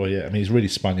it? Well, yeah, I mean, he's really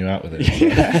spun you out with it.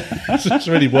 It's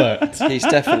really worked. He's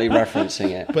definitely referencing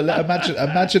it. But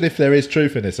imagine if there is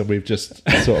truth in this, and we've just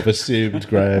sort of assumed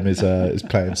Graham is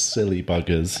playing silly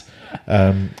buggers.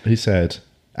 He said,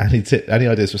 any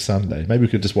ideas for Sunday? Maybe we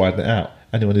could just widen it out.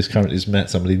 Anyone who's currently has met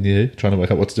somebody new, trying to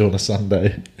work out what to do on a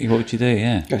Sunday. What would you do?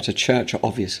 Yeah, Go to church,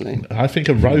 obviously. I think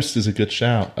a roast is a good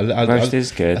shout. Roast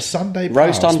is good. A Sunday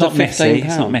Roast pub. under it's not messy. £15.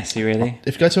 It's not messy, really.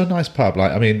 If you go to a nice pub,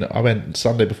 I went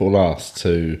Sunday before last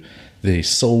to the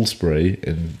Salisbury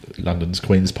in London's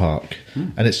Queen's Park,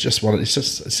 and it's just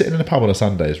sitting in a pub on a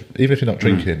Sunday. Even if you're not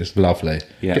drinking, it's lovely.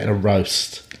 Yeah. Getting a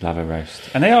roast. Love a roast,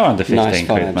 and they are under 15 Nice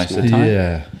quid vibes, most of man. the time.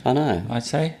 Yeah. I know. I'd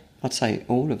say. I'd say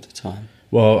all of the time.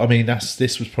 Well, I mean,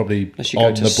 this was probably Unless you go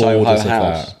on to the Soho borders of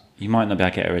House. that. You might not be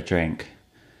able to get her a drink.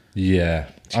 Yeah.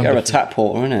 Get her a tap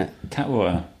water, innit? Tap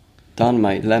water. Done,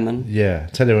 mate. Lemon. Yeah.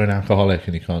 Tell her you're an alcoholic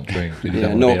and you can't drink. And you Yeah,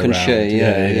 don't nor want to can be she.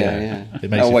 around. Yeah. It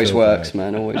makes you Always feel works, bad.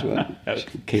 man. Always works. That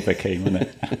would keep her keen, wouldn't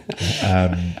it?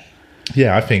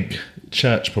 Yeah, I think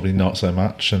church probably not so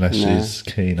much unless No. she's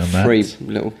keen on that. Free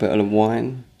little bit of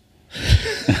wine.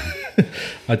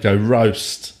 I'd go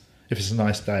roast if it's a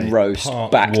nice day. Roast.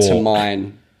 Park Back to walk.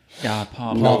 mine. Yeah,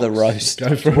 apart Another roast.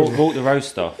 Go for Walk the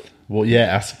roast off. Well, yeah,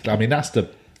 that's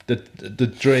the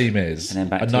dream is And then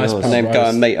back a to nice yours. pub And then go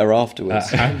roast and meet her at afterwards.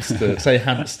 Hampstead. Say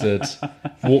Hampstead.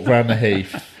 Walk round the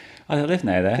Heath. I don't live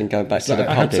near there. Then go back to the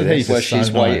pub Hampstead Heath where is so she's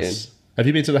nice. waiting. Have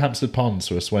you been to the Hampstead Ponds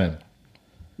for a swim?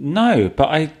 No, but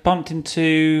I bumped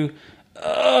into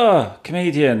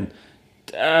comedian.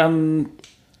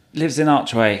 Lives in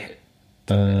Archway.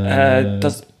 Why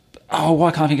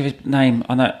can't I think of his name?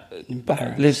 I know.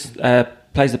 Embarrassed.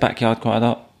 Plays the backyard quite a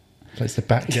lot. Plays the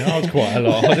backyard quite a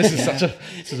lot. Oh, this is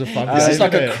a fun This game, is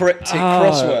like isn't a it? cryptic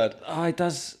crossword. He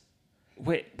does.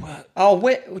 What? Oh,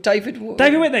 David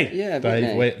Whitney. Yeah,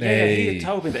 Dave Whitney. Yeah, he had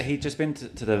told me that he'd just been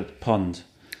to the pond.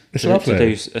 It's to lovely.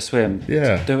 do a swim.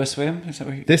 Yeah. To do a swim? Is that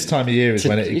what This time of year is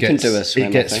when you can do a swim,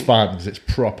 it gets I think. fun because it's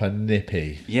proper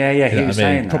nippy. Yeah, You he know was what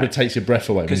I mean? saying Probably that. takes your breath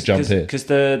away when you jump in. Because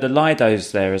the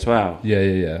Lido's there as well.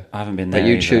 Yeah. I haven't been there. But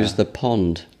you either. choose the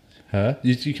pond. Huh?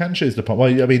 You can choose the pond.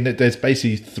 Well, I mean, there's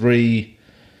basically 3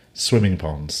 swimming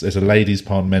ponds. There's a ladies'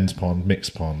 pond, men's pond,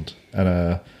 mixed pond,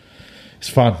 and it's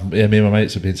fun. Yeah, me and my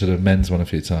mates have been to the men's one a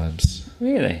few times.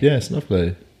 Really? Yeah, it's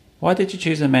lovely. Why did you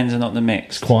choose the men's and not the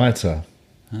mixed? It's quieter.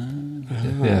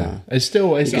 Yeah, it's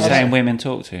still. It's You're saying women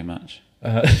talk too much.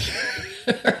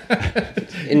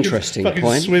 Interesting fucking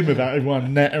point. swim without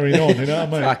everyone nettering on. You know what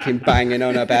I mean? Fucking banging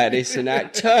on about this and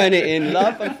that. Turn it in,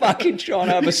 love. I'm fucking trying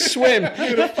to have a swim.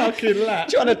 You're a fucking lap.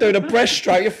 Trying to do the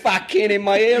breaststroke. You're fucking in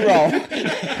my ear roll.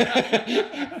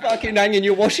 Fucking hanging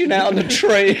your washing out on the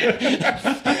tree.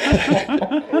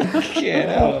 Get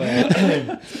out.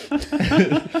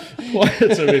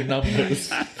 quieter in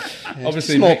numbers.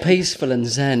 Obviously, It's more peaceful and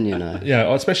zen, you know.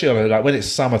 yeah, especially on like when it's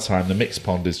summertime, the mixed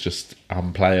pond is just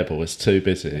unplayable. It's too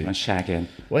busy. And shagging.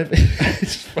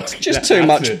 It's Just too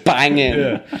much banging.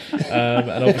 Yeah,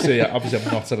 and obviously, I'm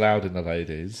not allowed in the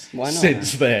ladies. Why not?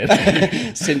 Since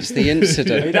then, Since the You'd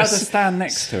incident. have to stand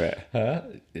next to it.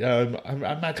 I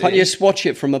imagine Can't you just watch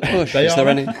it from a push? They Is there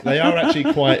any? they are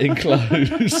actually quite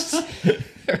enclosed.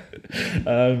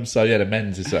 So yeah, the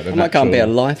men's is like the I might go and be a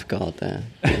natural- lifeguard there.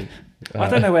 I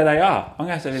don't know where they are. I'm going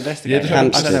to have to investigate. just I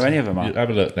have don't a- know any of them are. You have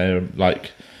a look. They're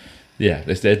like, yeah,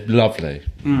 they're lovely.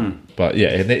 But yeah,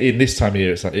 in this time of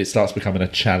year, it's like it starts becoming a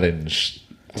challenge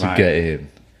to Right. get in.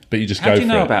 But you just How go do you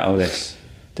for know it. about all this?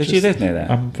 Did you live near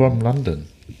there? I'm from London.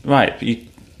 Right.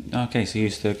 But okay, so you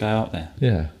used to go up there.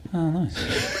 Yeah. Oh,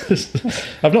 nice.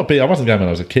 I've not been. I wasn't going when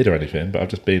I was a kid or anything, but I've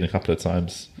just been a couple of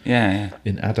times Yeah.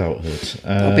 in adulthood.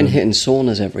 I've been hitting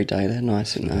saunas every day. They're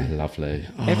nice, aren't they? Lovely.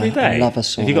 Every day. I love a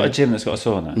Have you got a sauna. gym that's got a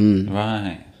sauna?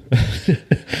 Right.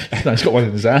 No, he's got one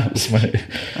in his house, mate.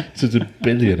 He's a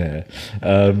billionaire.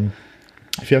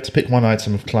 If you had to pick one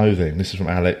item of clothing, this is from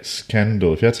Alex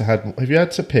Kendall. If you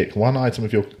had to pick one item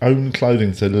of your own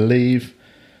clothing to leave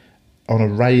on a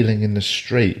railing in the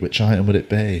street, which item would it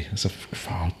be? That's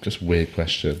just weird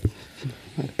question.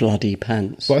 Bloody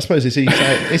pants. But I suppose is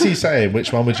he saying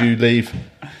which one would you leave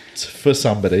for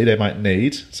somebody they might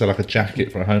need? So like a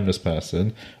jacket for a homeless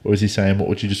person, or is he saying what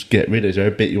would you just get rid of? Is there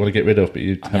a bit you want to get rid of, but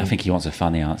you? I think he wants a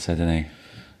funny answer, doesn't he?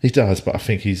 He does, but I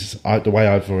think the way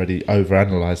I've already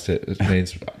overanalyzed it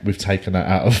means we've taken that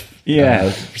out of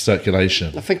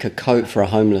circulation. I think a coat for a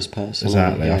homeless person.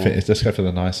 Exactly. Yeah. I think let's go for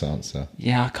the nice answer.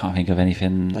 Yeah, I can't think of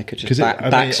anything. They could just Because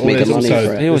backs me the money for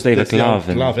They it. always leave a there's the old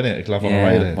glove. glove, innit? A glove on a yeah,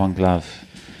 railing. one glove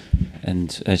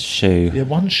and a shoe. Yeah,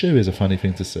 one shoe is a funny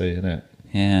thing to see, isn't it?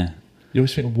 Yeah. You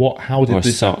always think, how Or did a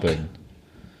this sock. happen?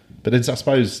 But then I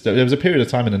suppose there was a period of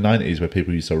time in the 90s where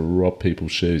people used to rob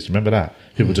people's shoes. Remember that?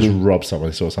 People just rob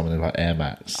someone. They saw something in like Air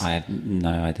Max. I have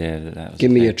no idea that was. Give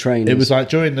a me thing. your trainers. It was like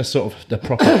during the sort of the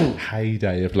proper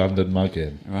heyday of London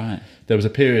mugging. Right. There was a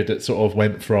period that sort of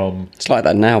went from It's like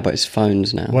that now, but it's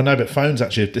phones now. well, no, but phones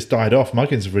actually have just died off.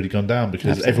 Muggings have really gone down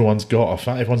because Have they? everyone's got a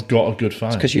phone. Everyone's got a good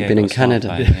phone. Because you've Yeah, been in got a Canada.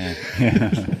 smartphone,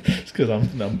 yeah. It's because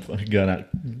I'm fucking going out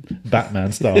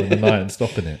Batman style in the night and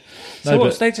stopping it. So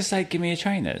what? They just say, "Give me your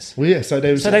trainers." Well, yeah. So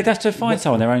there was So they'd have to find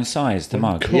someone their own size to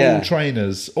mug. cool Yeah.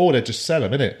 trainers, or they just sell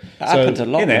them, innit? That happened a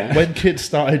lot. innit? now. When kids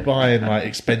started buying like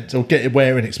expensive or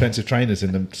wearing expensive trainers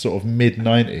in the sort of mid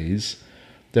 90s,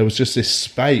 there was just this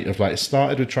spate of like it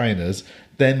started with trainers,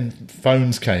 then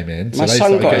phones came in, so My they son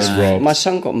started got getting robbed. my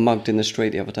son got mugged in the street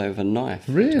the other day with a knife.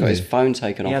 Really? He got his phone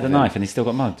taken He off. had a of knife Him. and he still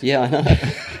got mugged. Yeah, I know.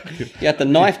 He had the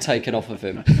knife taken off of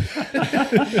him.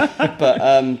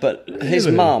 but his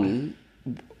Really? mum,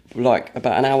 like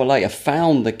about an hour later,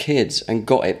 found the kids and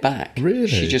got it back. Really?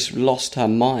 She just lost her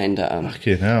mind at him.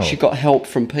 Fucking hell. She got help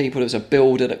from people. There was a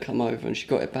builder that come over and she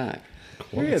got it back.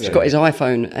 Really? She got his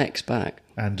iPhone X back.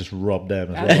 and just robbed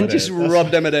them as well. And innit? just That's-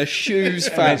 robbed them of their shoes,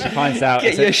 fam. she finds out Get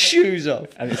it's your a- shoes off.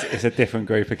 And it's a different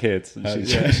group of kids.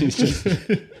 She's, yeah. she's just,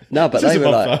 No, but This they is were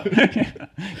my like, phone.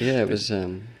 yeah, it was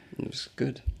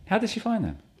good. how did she find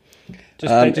them?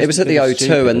 They It was at the they were O2,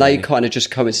 stupid, and they really. kind of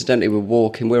just coincidentally were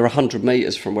walking. We were 100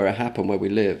 metres from where it happened, where we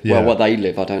live. Yeah. Well, where they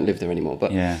live. I don't live there anymore.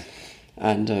 But Yeah.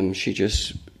 and she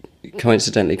just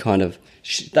coincidentally kind of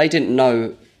they didn't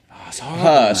know Oh, it's horrible,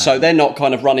 her, man. so they're not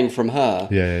kind of running from her.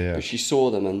 Yeah. But she saw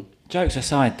them, and Jokes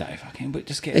aside, though, fucking, but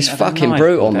just get it's have a fucking knife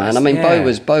brutal, pulled out. man. I mean,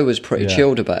 Yeah. Bo was pretty Yeah.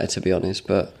 chilled about it, to be honest.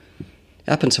 But it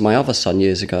happened to my other son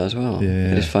years ago as well. Yeah.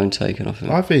 Had his phone taken off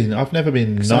him. I've never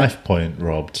been knife point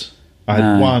robbed. I had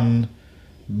No. one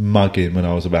mugging when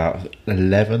I was about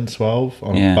 11, 12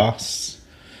 on Yeah. a bus.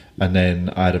 And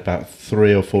then I had about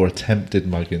 3 or 4 attempted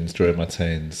muggings during my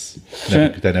teens. Sure.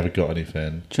 They never got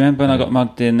anything. Do you remember when I got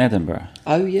mugged in Edinburgh?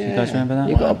 Oh yeah, You guys remember that?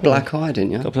 You got a black eye,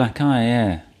 didn't you? Got a black eye,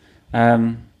 yeah.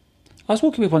 I was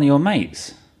walking with one of your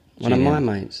mates. One of Julian.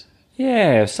 my mates.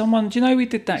 Yeah, someone. Do you know we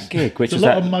did that gig? Which There's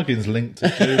was a lot that? of muggings linked to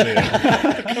Julian.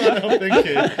 I'm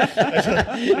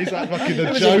thinking, he's like fucking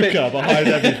the Joker behind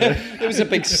everything. It was a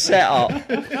big setup.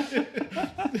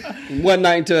 Wasn't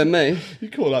nothing doing me. You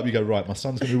call up, you go, right, my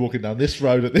son's going to be walking down this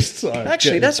road at this time.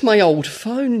 Actually, that's my old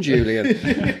phone, Julian.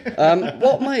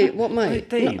 What mate?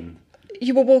 Dean.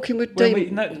 You were walking with When Dean.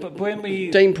 we, no, but when we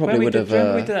Dean probably when we would did, have,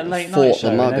 when we did that late fought night the show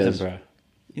in muggers. Edinburgh.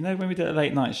 You know when we did a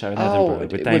late night show in Oh, Edinburgh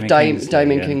with with Damien Kingsley.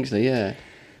 Damien and- Kingsley, yeah.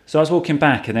 So I was walking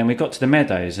back, and then we got to the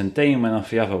meadows, and Dean went off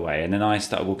the other way, and then I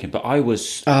started walking. But I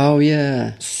was Oh,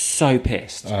 yeah. so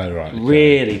pissed, Oh, right, okay.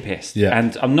 really pissed. Yeah.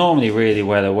 And I'm normally really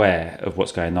well aware of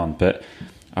what's going on, but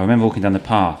I remember walking down the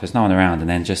path. There's no one around, and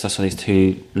then I saw these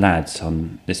two lads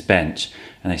on this bench,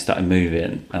 and they started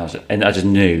moving, and I just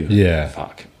knew,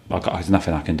 fuck, there's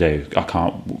nothing I can do. I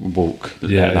can't walk,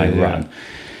 let alone run.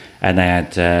 And they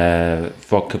had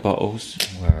vodka bottles.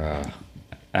 Wow.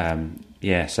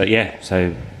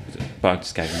 So but I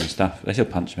just gave them stuff. They still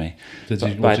punched me.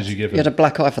 What did you give them? You had a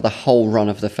black eye for the whole run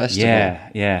of the festival.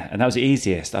 Yeah, and that was the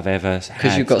easiest I've ever had.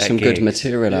 Because you've got some good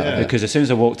material out of it. Because as soon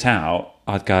as I walked out,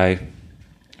 I'd go,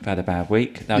 I've had a bad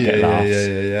week. I'll get laughs.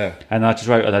 Yeah. And I just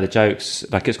wrote a load of jokes.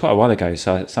 Like, it was quite a while ago,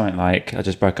 so something like, I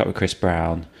just broke up with Chris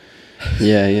Brown.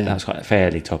 Yeah. That was quite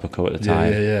fairly topical at the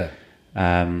time. Yeah.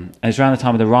 And it was around the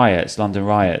time of the riots, London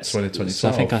riots. 2012. So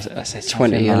I think I said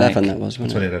something 2011 like, that was,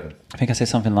 wasn't it? 2011. I think I said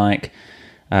something like,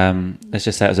 let's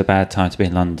just say it was a bad time to be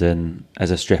in London as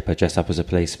a stripper dressed up as a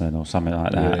policeman or something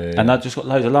like that. Yeah. And I just got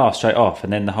loads of laughs straight off,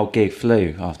 and then the whole gig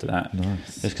flew after that. Nice.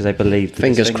 Just because they believed that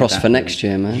Fingers this thing crossed had for happened. next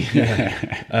year,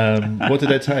 man. What did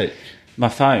they take? My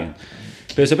phone.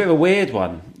 But it was a bit of a weird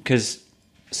one, because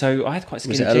so I had quite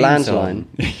skinny Was it a jeans landline? on.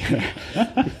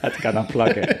 I had to go and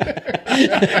unplug it.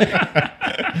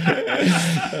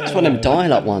 It's one of them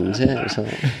dial-up ones, yeah. It's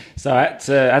like, So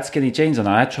I had skinny jeans on.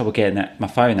 I had trouble getting my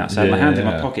phone out. So I had my hand in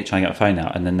my Yeah. pocket trying to get my phone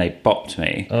out, and then they bopped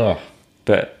me. Oh,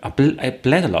 But it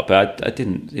bled a lot, but I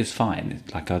didn't. It was fine.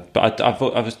 I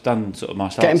was done sort of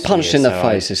martial getting arts punched for in the years,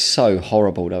 face is so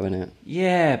horrible, though, isn't it?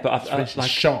 Yeah, but it's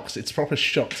shocks. It's proper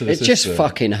shock to the It system. just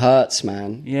fucking hurts,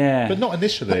 man. yeah. But not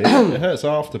initially. It hurts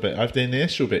after, but the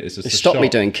initial bit is just It the stopped me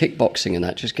shock. doing kickboxing and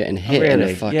that, just getting Oh, hit in the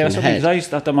really? fucking Yeah, that's what, head.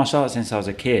 because I've done martial arts since I was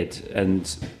a kid, and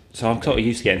so I'm sort of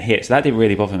used to getting hit. So that didn't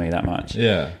really bother me that much.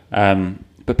 Yeah.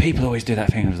 But people always do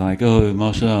that thing of like, oh,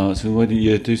 martial arts, why didn't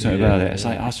you do something about it? It's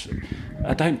like,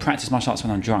 I don't practice martial arts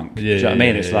when I'm drunk. Do you know what I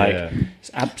mean? It's like,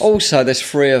 it's Also, there's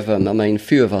 3 of them. I mean,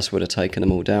 few of us would have taken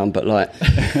them all down, but like,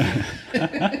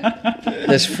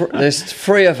 there's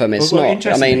 3 of them. It's well, not. I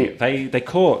interestingly, mean, they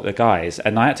caught the guys,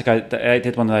 and I had to go. They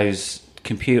did one of those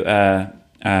computer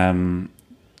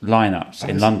lineups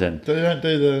in London. They don't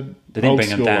do the. They didn't old bring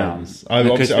them school down ones. I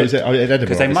was in Edinburgh.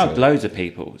 because they mugged obviously. loads of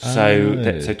people.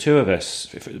 So 2 of us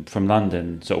from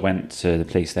London sort of went to the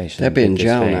police station. they'll be in did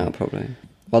this jail thing. now, probably.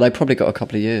 Well, they probably got a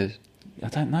couple of years. I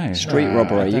don't know. Street I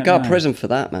robbery. You don't go to know. prison for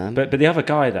that, man. But the other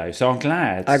guy though, so I'm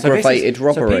glad. Aggravated so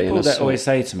robbery So people and that assault. always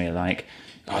say to me like,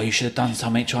 "Oh, you should have done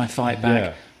something, try and fight back."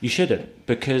 Yeah. You shouldn't,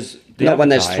 because the Not other when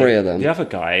there's guy- 3 of them. The other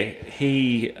guy,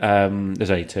 he there's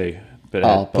only 2. But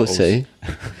Oh, pussy.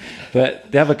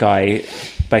 But the other guy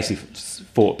basically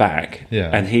fought back. Yeah.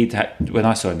 And when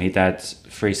I saw him, he'd had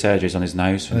 3 surgeries on his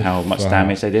nose from how much fuck.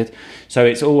 damage they did. So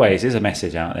it's always is a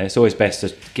message out there. It's always best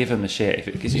to give them the shit.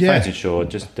 If your Yeah. phone's insured,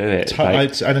 just do it.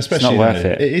 And especially, it's not worth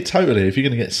it. It totally. If you're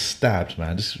going to get stabbed,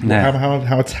 man, just No.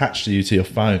 how attached are you to your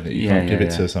phone that you Yeah, can't give yeah,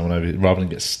 it yeah. to someone over rather than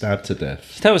get stabbed to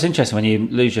death? That was interesting when you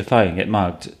lose your phone, get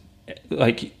mugged.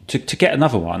 Like to get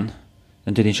another one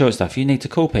and do the insurance stuff, you need to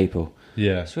call people.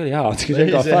 Yeah, It's really hard because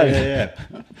you've got a phone. Yeah.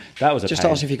 That was a Just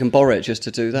pain. ask if you can borrow it just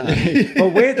to do that. Well,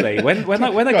 weirdly, when I Guys,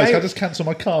 can I gave just cancel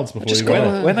my cards before just you got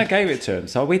went? when I gave it to him,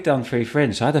 so we'd done 3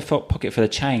 fringe, so I had a pocket full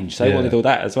of change. So they Yeah. wanted all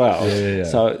that as well. Yeah.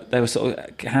 So they were sort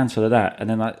of hands full of that, and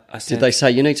then I said, Did they say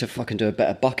you need to fucking do a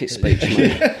better bucket speech,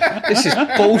 mate? This is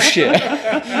bullshit.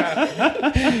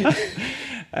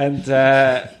 And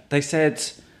they said,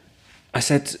 I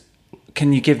said,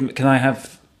 can I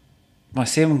have my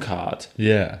SIM card?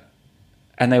 Yeah,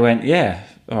 And they went, yeah,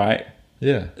 all right.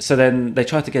 yeah. So then they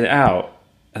tried to get it out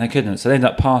and they couldn't. So they ended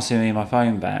up passing me my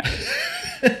phone back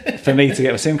for me to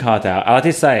get my SIM card out. And I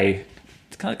did say,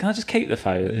 can I just keep the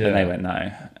phone? Yeah. And they went,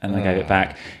 no. And they gave it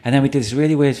back. And then we did this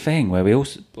really weird thing where we all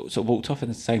sort of walked off in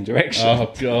the same direction.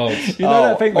 Oh god. You know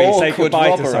that thing where you say awkward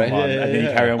goodbye to robbery. someone and then you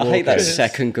carry on I walking? hate that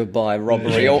second goodbye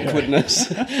robbery awkwardness.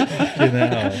 Fucking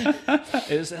hell.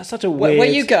 It was such a weird... Where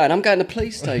you going? I'm going to the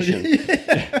police station.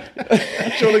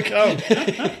 Surely come.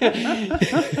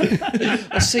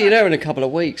 I'll see you there in a couple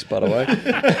of weeks, by the way.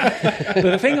 But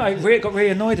the thing I got really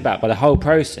annoyed about by the whole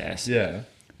process Yeah.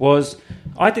 was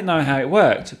I didn't know how it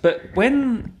worked. But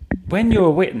when you're a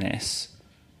witness,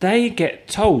 they get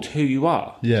told who you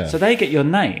are. Yeah. So they get your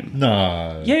name.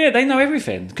 No. Yeah, they know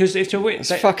everything because if you're witness,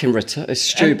 It's fucking it's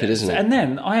stupid, isn't it? And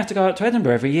then I have to go out to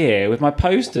Edinburgh every year with my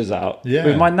posters up Yeah.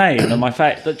 with my name and my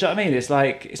face. Do you know what I mean? It's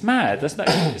like it's mad.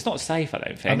 It's not safe. I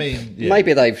don't think. I mean, yeah.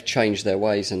 Maybe they've changed their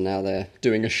ways and now they're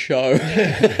doing a show.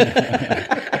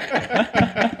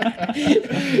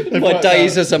 My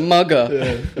days as a mugger.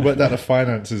 Yeah. Worked out the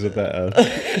finances are better.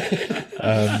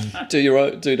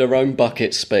 Do their own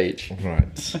bucket speech.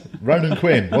 Right. Ronan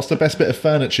Quinn, what's the best bit of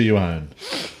furniture you own?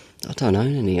 I don't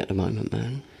own any at the moment,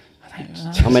 man. I don't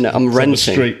know. I mean, I'm It's on the renting.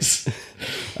 streets.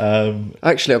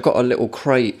 Actually, I've got a little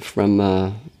crate from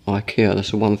IKEA.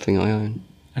 That's the one thing I own.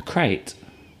 A crate.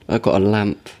 I've got a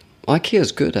lamp.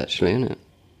 IKEA's good, actually, isn't it?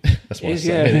 That's why Is,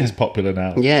 it yeah. is popular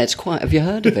now. Yeah, it's quite. Have you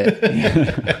heard of it?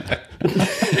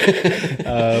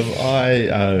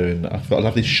 I've got a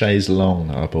lovely chaise longue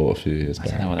that I bought a few years I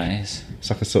back. don't know what that is. It's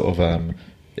like a sort of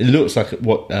it looks like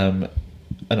what an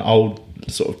old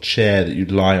sort of chair that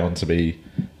you'd lie on to be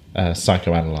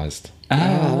psychoanalyzed.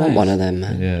 I want one of them,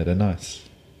 man. Yeah, they're nice.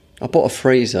 I bought a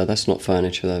freezer. That's not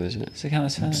furniture, though, is it? Does it count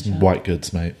as It's furniture? white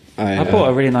goods, mate. I bought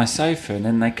a really nice sofa, and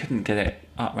then they couldn't get it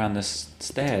up round the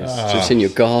stairs. So it's in your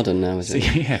garden now, is So,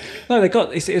 it? yeah, no, it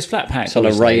was flat packed. It's on a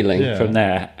obviously, railing. Yeah. from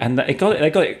there, and they got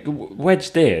it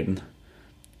wedged in,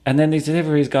 and then these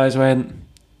deliveries guys went,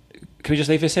 "Can we just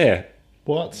leave this here?"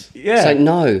 What? Yeah, It's like,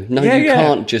 no, Yeah, you yeah.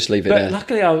 can't just leave it But there.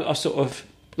 luckily, I sort of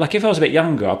like if I was a bit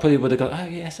younger, I probably would have gone, "Oh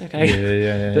yes, okay."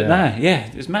 Yeah. But no, yeah,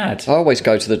 it was mad. I always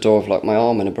go to the door with like my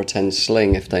arm in a pretend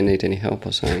sling if they need any help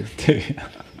or something.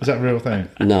 Is that a real thing?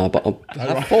 No, but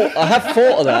I have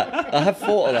thought of that. I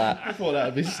thought that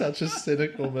would be such a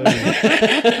cynical movie.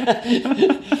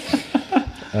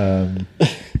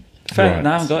 Right. No,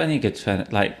 I haven't got any good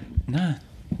furniture. Like, no,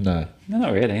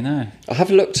 not really. No, I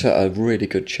have looked at a really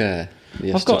good chair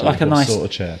yesterday. I've got like a What nice, sort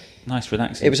of chair? nice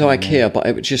relaxing. It was thing, IKEA, yeah. but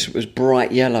it was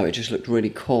bright yellow. It just looked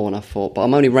really cool, and I thought, but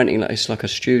I'm only renting like it's like a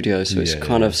studio, so it's Yeah,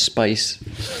 kind yeah. of space.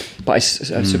 But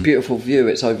it's a beautiful view.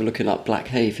 It's overlooking like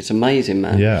Blackheath. It's amazing,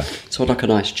 man. Yeah. So I'd like a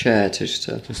nice chair Just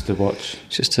to watch.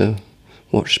 to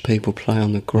watch people play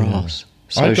on the grass.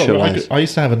 I Socialise.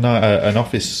 used to have an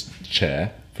office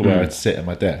chair for where I'd sit at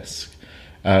my desk.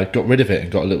 Got rid of it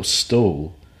and got a little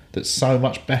stool that's so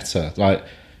much better. Like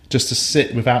just to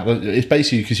sit without it's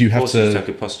basically because you have Also, to.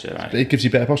 good posture, right? It gives you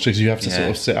better posture because you have to sort Yeah.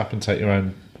 of sit up and take your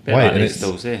own Bit weight. like And these it's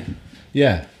stalls here.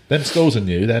 yeah, them stools are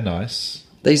new. They're nice.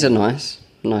 These are nice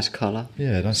colour.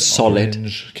 Yeah, nice Solid.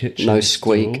 orange kitchen. No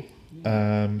squeak. stool.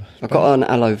 I've got an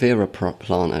aloe vera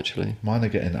plant actually. Mine are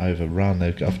getting overrun. I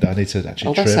need to actually.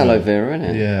 Oh, that's trim aloe them. vera,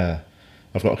 isn't it? Yeah,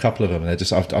 I've got a couple of them, and they're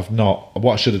just. I've not.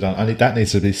 What I should have done. That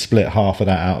needs to be split half of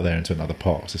that out there into another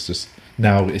pot. 'Cause it's just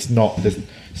now. It's not.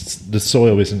 The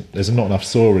soil isn't. There's not enough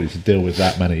soil really to deal with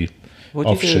that many What do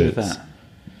you offshoots. do with that? What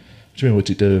do you mean? What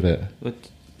do you do with it? What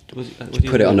do you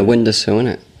Put it do on the with windowsill,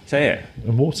 innit? Say it.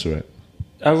 And water it?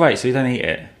 Oh right, so you don't eat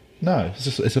it. No,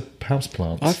 it's a house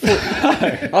plant.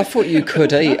 I thought you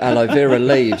could eat aloe vera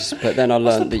leaves, but then I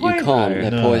learned the that you point, can't. though?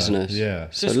 They're No, poisonous. yeah.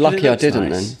 So Just 'cause lucky it I looks didn't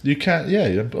nice. then. You can't.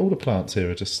 Yeah, all the plants here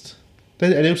are just.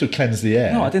 They also cleanse the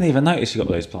air. No, I didn't even notice you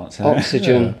got those plants in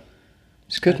Oxygen. Yeah.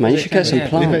 It's good, man. You should get some Yeah.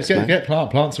 plants, man. Get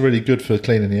plants are really good for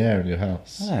cleaning the air in your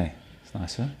house. Oh, it's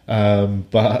nice, huh?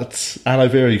 But aloe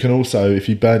vera, you can also, if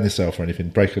you burn yourself or anything,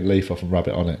 break a leaf off and rub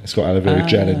it on it. It's got aloe vera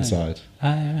gel inside. Oh,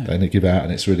 yeah. Then they give out,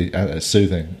 and it's really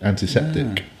soothing,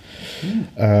 antiseptic.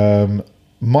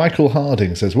 Michael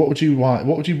Harding says, "What would you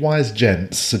wise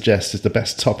gents suggest is the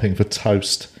best topping for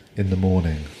toast in the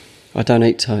morning?" I don't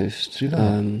eat toast. Do you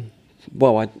not?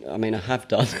 Well, I mean, I have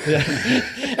done.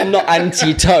 I'm not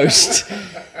anti-toast,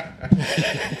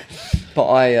 but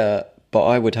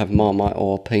I would have Marmite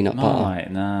or peanut butter.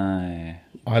 Marmite, no.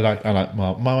 I like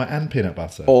Marmite and peanut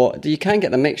butter. Or you can get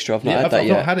the mixture. I've not had that I've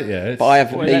yet. not had it yet. But I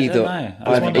have Well, I don't either. know. I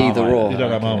I have want either Marmite. or. You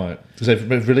don't like Marmite because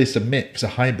they've released a mix, a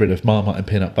hybrid of Marmite and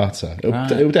peanut butter.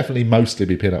 Right. It'll definitely mostly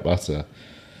be peanut butter.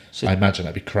 So- I imagine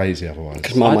that'd be crazy otherwise.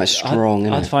 Because Marmite's strong,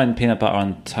 I'd isn't it? find peanut butter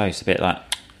on toast a bit like.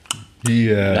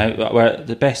 Yeah. No, where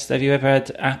the best. Have you ever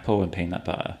had apple and peanut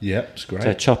butter? Yep, it's great.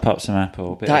 So chop up some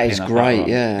apple. A bit That of is peanut great, butter on.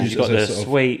 yeah. You've got Use it the as a sort of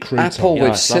sweet crouton. Apple Yeah,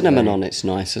 with it's cinnamon lovely. on it's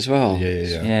nice as well.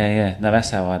 Yeah. Yeah. No, that's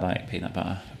how I like peanut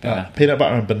butter. A bit of apple. Peanut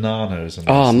butter and bananas. And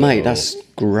Oh, nice mate, little- that's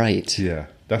great. yeah.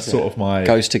 That's sort of my.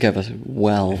 Goes together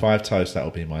well. If I have toast, that'll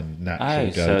be my natural Oh,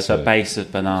 go-to. so it's a base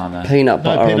of banana. Peanut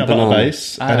butter No, and peanut butter banana.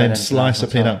 base, Oh, and then then slice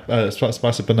a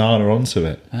slice of banana onto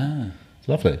it. Ah, It's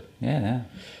lovely. yeah.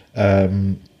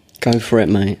 Go for it,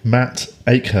 mate. Matt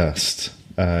Akehurst.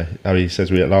 He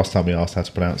says last time we asked how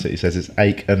to pronounce it. He says it's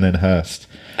Ake and then Hurst.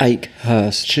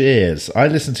 Akehurst. Cheers. I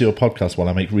listen to your podcast while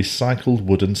I make recycled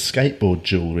wooden skateboard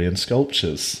jewellery and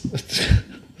sculptures.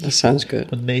 That sounds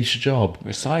good. A niche job.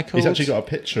 Recycled. He's actually got a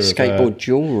picture Skateboard of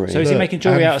jewellery. So is he making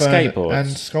jewellery out of skateboards? and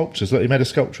sculptures. Look, he made a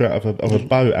sculpture out of a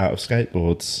boat out of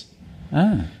skateboards.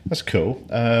 Ah. That's cool.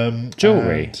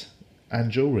 Jewellery? and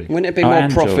jewellery. Wouldn't it be Oh, more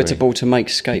and profitable to make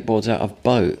skateboards out of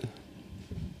boat?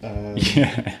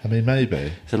 Yeah. I mean, maybe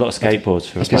There's a lot of skateboards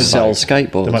for You can sell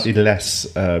skateboards. there might be less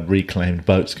reclaimed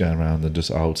boats going around than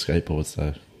just old skateboards,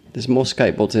 though. There's more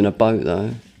skateboards in a boat,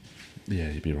 though. Yeah,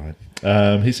 you'd be right.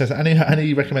 He says,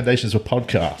 any recommendations for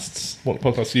podcasts? What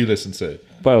podcasts do you listen to?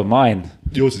 Well, mine.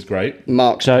 Yours is great.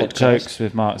 Mark's podcast. Jokes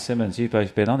with Mark Simmons. You've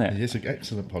both been on it. It's an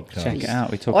excellent podcast. Check it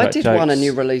out. We talk I about did jokes. one and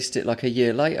you released it like a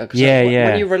year later. 'cause Yeah, when yeah.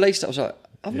 When you released it, I was like,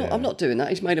 I'm not doing that.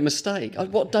 He's made a mistake.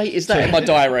 What date is that in my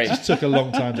diary? It took a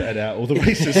long time to edit out all the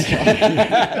racist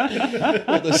stuff.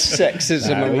 All the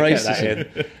sexism and We'll get that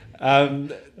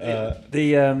racism.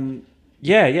 in.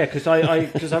 Yeah, because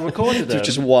I recorded them.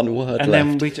 Just one word and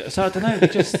left. then so I don't know. We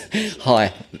just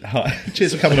Hi. Hi.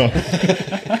 Cheers for coming on.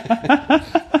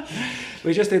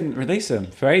 we just didn't release them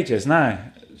for ages. No.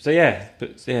 So yeah.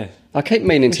 I keep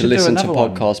meaning We to should do listen to another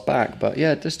one. podcasts back, but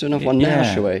yeah, let's do another one now,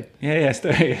 shall we? Yeah.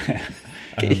 Still,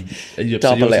 yeah.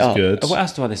 Double yours it is up. good. What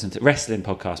else do I listen to? Wrestling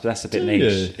podcast, but that's a bit Do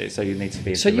niche. So you need to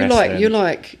be. So into you wrestling.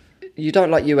 you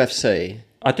don't like UFC,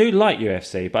 I do like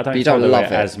UFC, but I don't but you don't follow love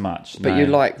it it as much. But no. you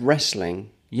like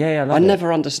wrestling. Yeah, I love I it.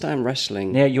 never understand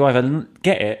wrestling. Yeah, you either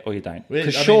get it or you don't.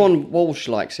 Because Sean Walsh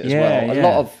likes it as Yeah, well. A yeah.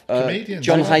 lot of Comedians,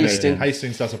 John don't they? Hastings.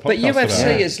 Hastings does a podcast But for UFC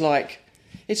that. is like,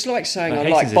 it's like saying Well, I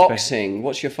Hastings like is boxing.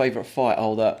 What's your favourite fight?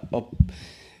 Oh, that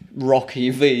Rocky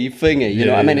V thingy. You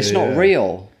know what I mean? It's not yeah.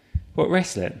 real. What,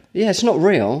 wrestling? Yeah, it's not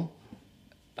real.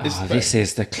 Oh, this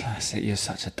is the classic. You're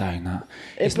such a donut.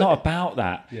 It's but- not about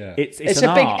that. Yeah. It's It's an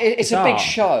a big- art. it's a big art.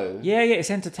 show. Yeah,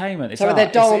 it's entertainment. It's So art. they're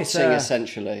It's- dancing it's,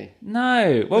 essentially.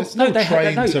 No, well, It's no, not they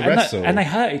trained no, to and wrestle. and they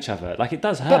hurt each other. Like it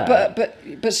does hurt.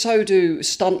 But so do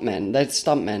stuntmen. They're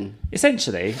stuntmen.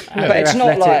 Essentially, But it's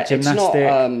not like- it's not,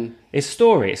 it's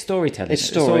story. It's storytelling. It's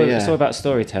story, yeah. It's all about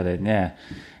storytelling. Yeah,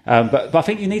 but I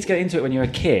think you need to get into it when you're a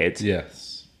kid. Yes.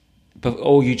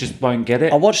 Or you just won't get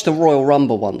it. I watched the Royal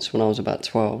Rumble once when I was about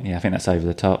 12. Yeah, I think that's over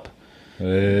the top. Hey.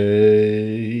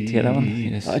 Do you get that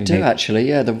one? I do actually,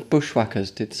 yeah. The Bushwhackers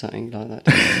did something like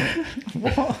that.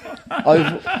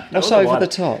 What's over the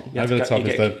top? You have Over the to top go-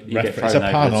 is you the get- you get reference. It's a thrown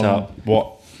over pun the on top.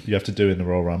 what you have to do in the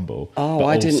Royal Rumble. Oh, but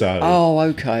I didn't. also- Oh,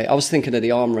 okay. I was thinking of the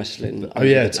arm wrestling. Oh,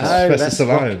 yeah, it's Sylvester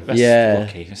Stallone. That's Yeah.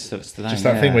 Rocky. That's Stallone, Just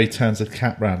that yeah. thing where he turns the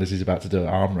cap round as he's about to do an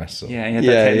arm wrestle. Yeah, Yeah, that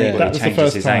yeah. technique where That he was the changes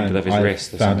first his time angle of his I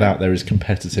wrist. Or found something. out there is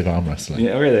competitive arm wrestling.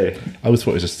 Yeah, really. I always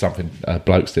thought it was just something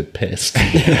blokes did pissed.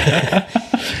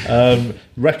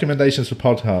 Recommendations for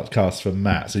podcasts from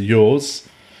Matt. So yours.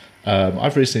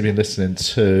 I've recently been listening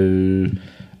to.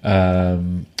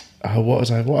 What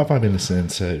have I been listening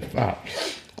to? Fuck.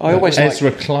 I always like.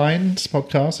 Ezra Klein's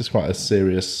podcast. It's quite a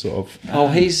serious sort of. Oh,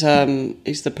 he's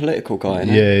the political guy.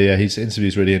 Isn't he? Yeah. He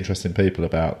interviews really interesting people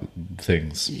about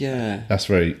things. Yeah. That's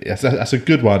a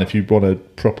good one if you want to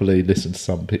properly listen to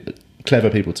some clever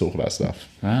people talk about stuff.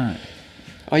 Right.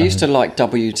 I used to like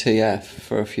WTF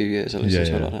for a few years. I listened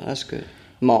to Yeah, a lot yeah. of that. That's good.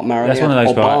 Mark Maron, That's one of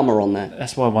those. Obama on there.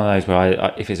 That's one of those where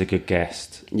I if it's a good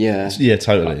guest, Yeah. Yeah,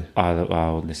 totally.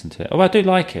 I'll listen to it. Oh, I do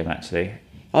like him actually.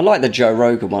 I like the Joe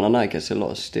Rogan one. I know it gets a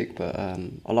lot of stick, but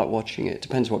I like watching it.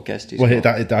 Depends what guest he's Well,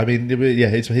 got.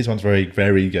 his one's very,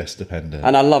 very guest dependent.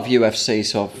 And I love UFC,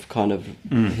 so I've kind of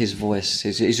his voice.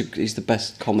 He's the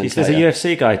best commentator. There's a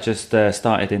UFC guy just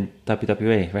started in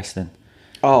WWE wrestling.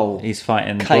 Oh, He's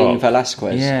fighting Cain Brock.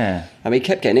 Velasquez. Yeah, I mean, he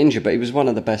kept getting injured, but he was one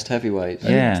of the best heavyweights.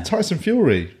 yeah. Tyson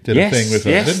Fury did Yes, a thing with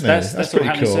him, yes, didn't he? that's what pretty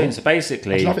happened cool. soon. So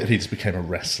basically, I'd love it if he just became a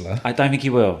wrestler. I don't think he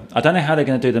will. I don't know how they're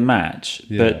going to do the match,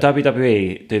 Yeah. but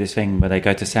WWE do this thing where they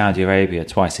go to Saudi Arabia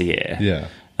twice a year,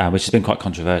 Yeah. which has been quite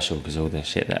controversial because all the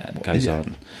shit that goes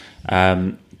on.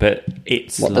 But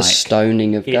it's What, like, the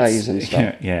stoning of it's- gays and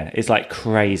stuff? Yeah, it's like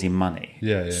crazy money.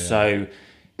 Yeah. So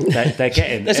they're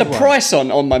getting. There's everyone- a price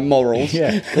on my morals.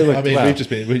 Yeah, I mean, well, we've just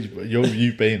been.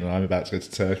 You've been, and I'm about to go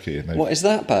to Turkey, and What is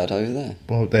that bad over there?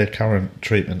 well, their current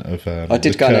treatment of I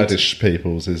did the go into- Kurdish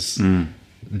peoples is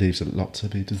leaves a lot to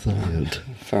be desired.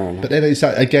 Fair enough. But then it's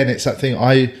that thing.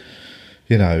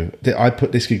 I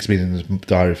put this gig's been in the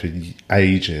diary for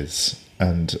ages,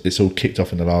 and it's all kicked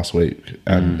off in the last week.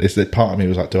 And it's that part of me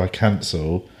was like, do I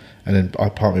cancel? And then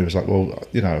part of me was like, well,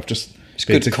 I've just It's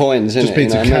good coins, isn't it? You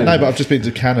know what I mean? No, but I've just been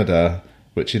to Canada,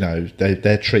 which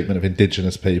their treatment of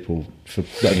indigenous people for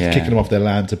kicking them off their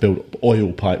land to build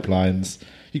oil pipelines.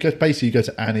 You go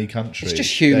to any country. It's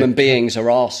just human beings are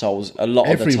arseholes a lot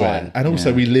of the Everywhere, time. and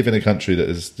also we live in a country that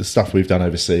is the stuff we've done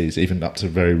overseas, even up to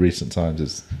very recent times,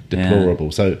 is deplorable.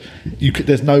 So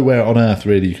there's nowhere on earth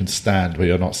really you can stand where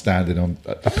you're not standing on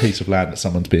a piece of land that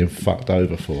someone's being fucked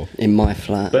over for. In my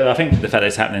flat. But I think the fact that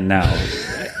it's happening now.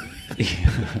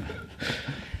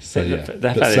 So yeah, The fact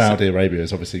but that Saudi Arabia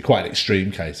is obviously quite an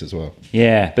extreme case as well.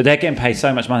 Yeah, but they're getting paid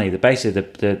so much money that basically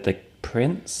the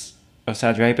prince of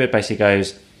Saudi Arabia basically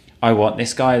goes, I want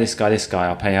this guy,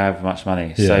 I'll pay however much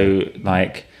money. Yeah. So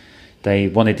like they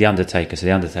wanted the Undertaker, so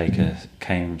the Undertaker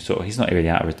came he's not really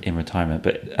in retirement,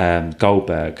 but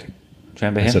Goldberg Do you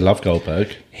remember So him? love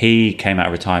Goldberg. He came out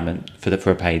of retirement for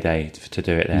a payday to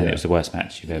do it there. And Yeah. it was the worst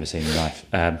match you've ever seen in your life.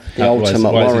 The Why Ultimate is he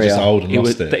Warrior. just old and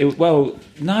lost it? Well,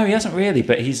 no, he hasn't really,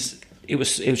 but it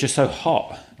was just so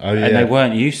hot. Oh, yeah. And they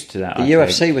weren't used to that. The I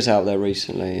UFC think. was out there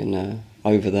recently and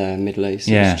over there, Middle East.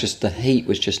 It Yeah. was just the heat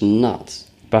was just nuts.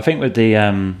 But I think with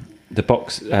the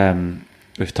box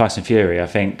with Tyson Fury, I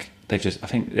think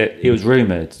it was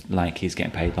rumoured like he's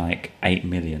getting paid like 8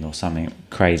 million or something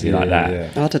crazy like that.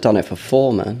 Yeah. I'd have done it for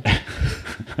 4, man.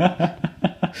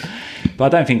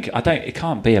 But it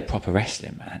can't be a proper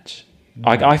wrestling match.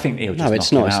 I think he'll just No,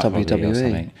 it's knock not, him it's out probably or WWE.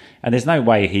 something. And there's no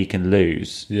way he can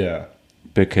lose Yeah.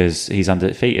 because he's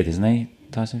undefeated, isn't he,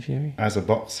 Tyson Fury? As a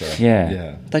boxer. Yeah.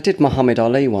 Yeah. They did Muhammad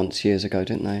Ali once years ago,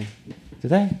 didn't they? Did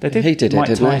they? They did. He did it, Mike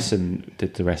didn't he? Tyson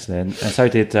did the wrestling, and so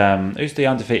did who's the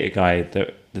undefeated guy?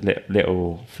 The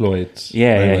little. Floyd's.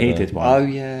 Yeah, he Mayweather. did one. Oh,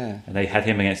 yeah. And they had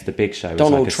him against the Big Show. It was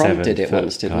Donald like a Trump did it 7-foot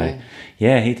once, didn't guy.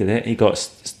 Yeah, he did it. He got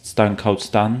stone cold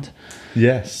stunned.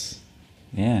 Yes.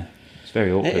 Yeah, it's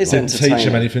very awkward. It is Didn't teach him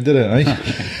entertaining. anything, did it?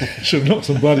 Eh? Should have knocked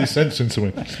some bloody sense into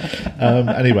him.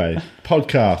 Anyway,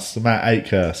 podcasts. Matt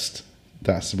Akehurst.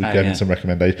 We've given yeah. some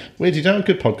recommendations. Weird, you know a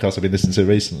good podcast I've been listening to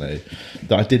recently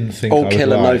that I didn't think I All would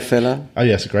killer, no like? filler. Oh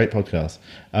yeah, it's a great podcast.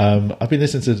 I've been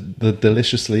listening to the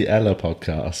Deliciously Ella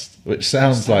podcast, which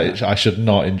sounds like I should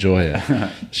not enjoy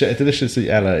it. Deliciously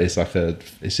Ella is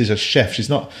she's a chef.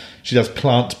 She does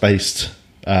plant-based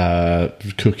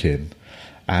cooking,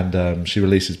 and she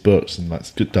releases books and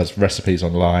does recipes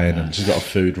online, and she's got a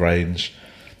food range.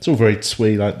 It's all very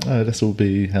twee, like, oh, let's all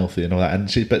be healthy and all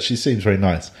that. But she seems very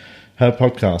nice. Her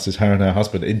podcast is her and her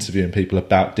husband interviewing people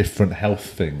about different health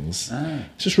things.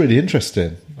 It's just really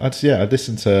interesting. I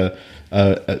listened to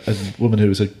a woman who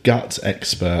was a gut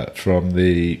expert from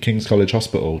the King's College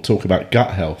Hospital talk about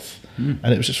gut health, and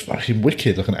it was just fucking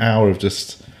wicked. Like an hour of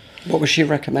just. What was she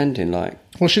recommending? Like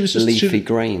Well, she was just leafy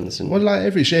greens and Well,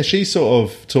 like she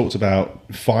sort of talked about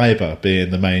fibre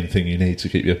being the main thing you need to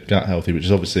keep your gut healthy, which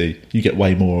is obviously you get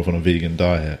way more of on a vegan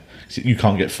diet. You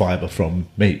can't get fibre from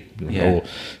meat, Yeah.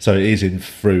 so it is in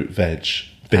fruit, veg,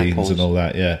 beans, Apples. and all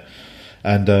that. Yeah,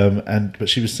 but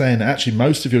she was saying that actually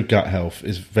most of your gut health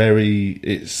is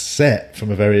it's set from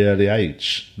a very early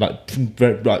age,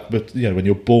 when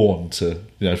you're born to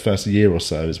first year or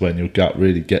so is when your gut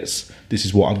really gets, this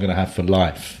is what I'm going to have for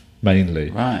life mainly,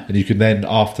 Right. and you can then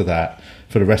after that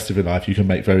for the rest of your life you can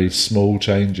make very small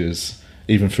changes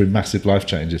even through massive life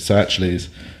changes. So actually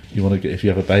you want to get, if you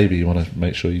have a baby, you want to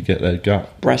make sure you get their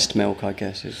gut. breast milk, I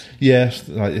guess is. Yeah,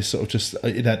 like it's sort of just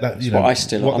that. What I'm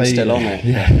still on it.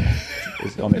 Yeah.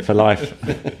 He's on it for life.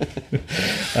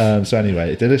 So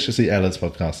anyway, Deliciously Ella's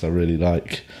podcast I really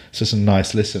like. It's just a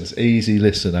nice listen. It's easy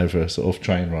listen over a sort of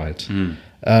train ride.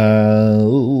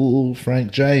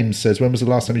 Frank James says, when was the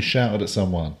last time you shouted at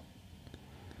someone?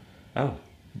 Oh.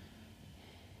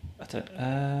 I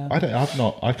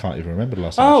can't even remember the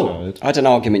last time Oh! I shouted. I had an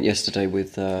argument yesterday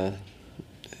with an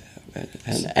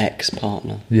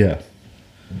ex-partner, Yeah.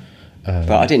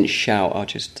 but I didn't shout.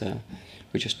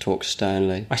 We just talked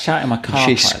sternly. I shout in my car.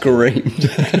 She quite a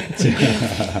bit.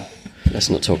 screamed. Let's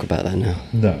not talk about that now.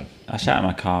 No. I shout in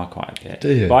my car quite a bit.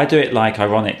 Do you? But I do it like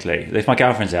ironically. If my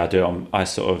girlfriend's there, I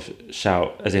sort of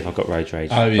shout as if I've got road rage.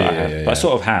 Oh, yeah, but I have. yeah, But I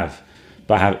sort of have.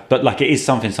 But like it is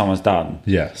something someone's done.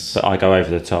 Yes. But I go over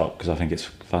the top because I think it's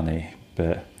funny.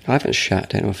 But I haven't shouted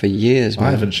at anyone for years, man.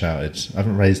 I haven't shouted. I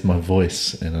haven't raised my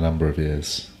voice in a number of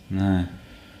years. no.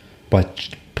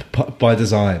 By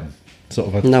design.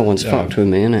 Sort of. No one's fucked with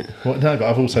me, innit? Well, no, but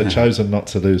I've also chosen not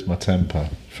to lose my temper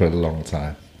for a long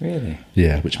time. Really?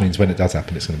 Yeah, which means when it does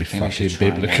happen, it's going to be I think we fucking should try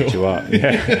and biblical. wind you up.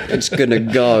 Yeah. It's gonna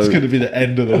go. It's going to be the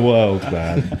end of the world,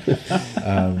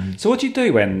 man. So what do you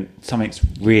do when something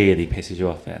really pisses you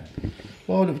off then?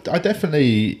 Well, I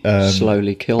definitely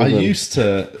Slowly kill I them. used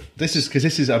to. This has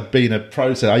been a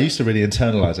process. I used to really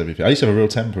internalise everything. I used to have a real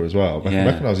temper as well. Back Yeah.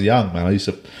 when I was young, man, I used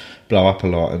to blow up a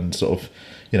lot and sort of,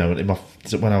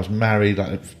 when I was married,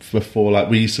 like before, like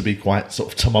we used to be quite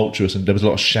sort of tumultuous, and there was a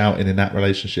lot of shouting in that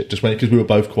relationship. Just because we were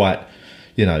both quite,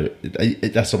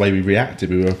 that's the way we reacted.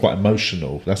 We were quite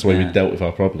emotional. That's the way we Yeah. dealt with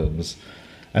our problems.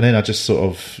 And then I just sort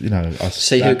of, I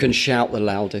See who can shout the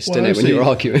loudest, Well, innit, when you're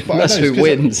arguing. but I That's know, who it's 'cause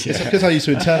wins. It's because I used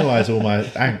to internalise all my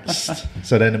angst.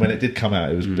 So then when it did come out,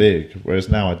 it was big. Whereas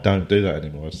now I don't do that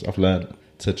anymore. I've learned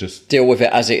to just Deal with it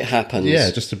as it happens.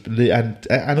 just to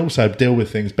and also deal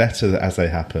with things better as they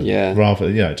happen. Yeah.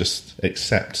 Rather, just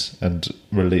accept and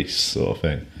release sort of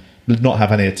thing. Not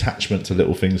have any attachment to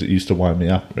little things that used to wind me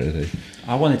up. Really.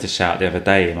 I wanted to shout the other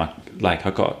day. I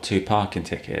got 2 parking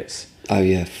tickets, Oh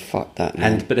yeah, fuck that,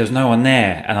 man. but there was no one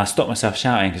there, and I stopped myself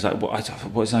shouting because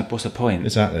what's the point?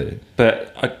 Exactly.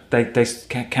 But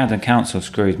Camden Council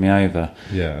screwed me over.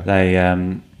 Yeah.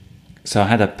 They so I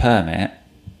had a permit,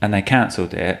 and they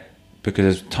cancelled it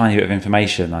because a tiny bit of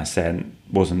information I sent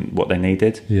wasn't what they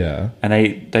needed. Yeah. And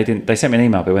they sent me an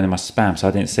email, but it went in my spam, so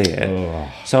I didn't see it.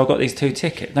 Oh. So I got these 3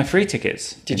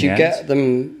 tickets. Did you get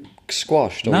them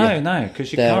squashed? Or No,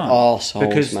 because you They're can't. arseholes,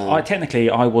 because man.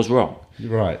 I was wrong.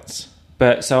 Right.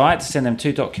 But so I had to send them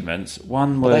 2 documents.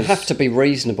 One was They have to be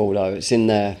reasonable though. It's in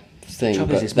their thing,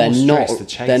 trouble is but it's they're more not. stress to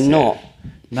chase They're it. not.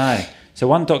 No. So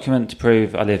one document to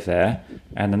prove I live there,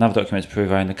 and another document to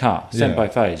prove I own the car. Sent Yeah.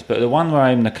 both those. But the one where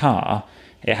I own the car,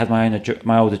 it had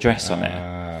my old address on it.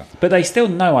 Ah. But they still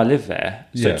know I live there.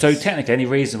 So, Yes. so technically, any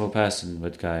reasonable person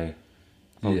would go.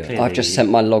 Well, Yeah. clearly- I've just sent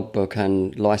my logbook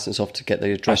and license off to get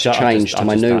the address I've changed to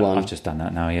my new one. I've just done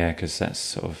that now, yeah, because that's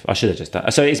sort of I should have just done.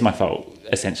 So it is my fault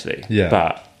essentially. Yeah.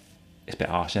 But it's a bit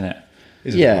harsh, isn't it?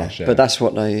 Is it Yeah, harsh, but that's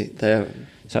what they're.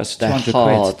 So it's They're 200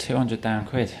 hard. quid, 200 damn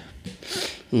quid.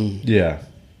 Yeah.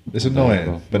 It's annoying,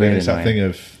 Unbelievable. but then Really it's that thing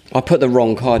of I put the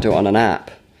wrong car. I do it on an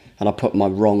app, and I put my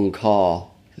wrong car.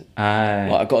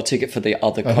 Like, I got a ticket for the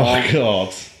other car, oh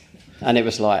god. and it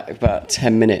was like about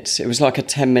 10 minutes. It was like a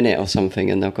 10-minute or something,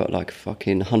 and they've got like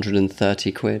fucking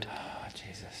 130 quid. Oh,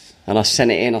 Jesus. And I sent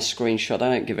it in. I screenshot. They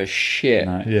don't give a shit.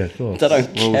 No. Yeah, of course. They don't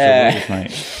Rules care. are rules,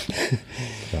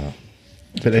 mate.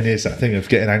 But then it's that thing of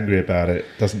getting angry about it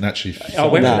doesn't actually. Oh,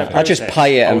 when No, was that I just process?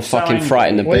 pay it I and was so fucking angry. fry it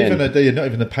in the Well, bin. even not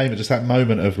even the payment, just that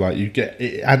moment of like you get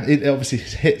it, and it obviously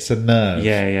hits a nerve.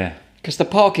 Yeah, yeah. Because the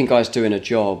parking guy's doing a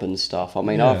job and stuff. I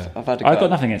mean, Yeah. I've had to I've got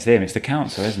nothing against him. It's the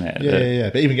council, isn't it? Yeah, yeah, yeah.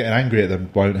 But even getting angry at them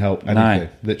won't help No. anything.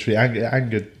 Literally,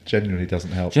 anger genuinely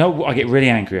doesn't help. Do you know what I get really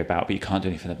angry about, but you can't do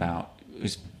anything about? It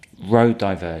was road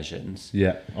diversions.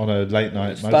 Yeah, on a late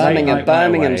night. Birmingham-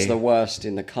 Birmingham's motorway. the worst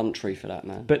in the country for that,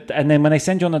 man. And then when they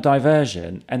send you on a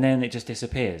diversion, and then it just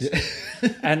disappears.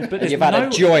 But And there's you've had no, a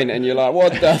joint and you're like,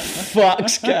 what the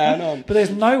fuck's going on? But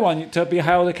there's no one to be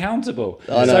held accountable.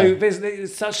 I know. So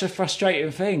it's such a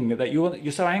frustrating thing that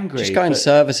you're so angry. Just go in but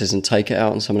services and take it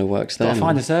out on someone who works there. gotta find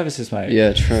man. the services, mate.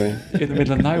 Yeah, true. In the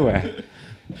middle of nowhere.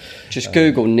 Just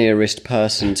Google nearest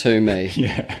person to me.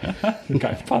 Yeah.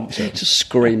 Go punch it. Just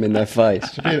scream in their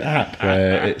face. Should be an app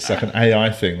where it's like an AI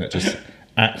thing that just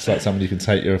acts like somebody you can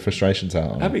take your frustrations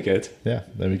out on. That'd be good. Yeah,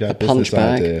 there we go. A punch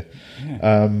bag. Idea.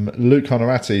 Luke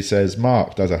Honorati says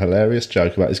Mark does a hilarious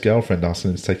joke about his girlfriend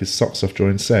asking him to take his socks off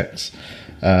during sex.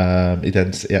 He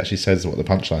actually says what the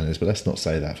punchline is, but let's not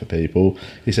say that for people.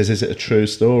 He says, "Is it a true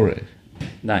story?"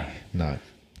 No. No.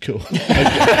 Cool.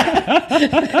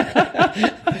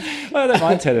 Well, I don't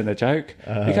mind telling the joke.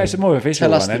 It's more of a visual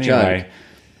tell us one the anyway. joke.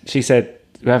 She said,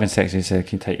 we're having sex, and she said,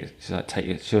 can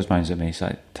you she was moans at me, she's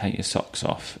like, take your socks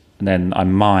off. And then I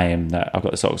mime that I've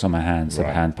got the socks on my hands, so Right.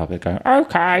 the hand puppet going,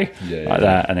 okay, Yeah, like yeah.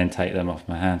 that, and then take them off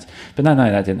my hands. But no,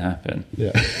 that didn't happen.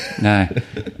 Yeah. No.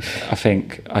 I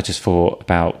think I just thought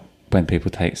about when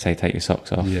people say take your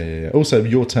socks off. Yeah. Also,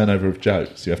 your turnover of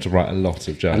jokes. You have to write a lot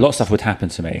of jokes. A lot of stuff would happen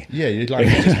to me. Yeah, you'd like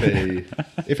it to just be.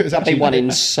 If it was That'd actually be one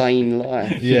insane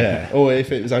lie. Yeah, or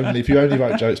if it was if you only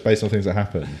write jokes based on things that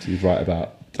happened, you'd write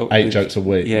about 8 jokes a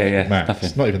week. Yeah, max.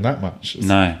 nothing. Not even that much.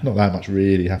 No. Not that much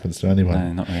really happens to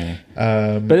anyone. No, not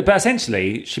really. But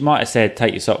essentially, she might have said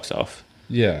take your socks off.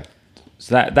 Yeah.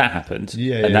 So that happened.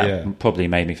 Yeah, and yeah, that yeah. probably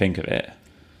made me think of it.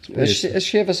 Has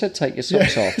she ever said take your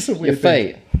socks Yeah, off? it's a Your weird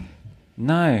thing. feet?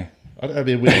 No. I don't know, it'd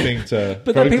be a weird thing to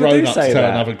But for a people do grown up to say tell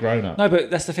that. another grown up. No, but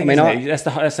that's the thing. I mean, isn't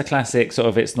it? That's the classic sort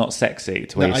of. It's not sexy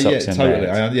to wear your socks in totally.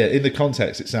 bed. In the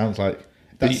context, it sounds like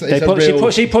that's They it's a probably,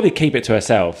 real, she'd probably keep it to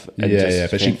herself. And yeah, just yeah.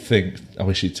 But think, she'd think, I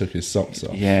wish he took his socks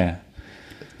off. yeah.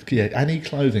 Yeah, any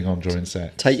clothing on during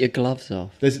sex. Take your gloves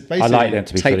off. There's I basically, like them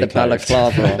to be Take fully the clothed.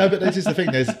 balaclava off. No, but this is the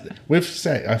thing. There's with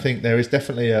sex, I think there is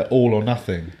definitely a all or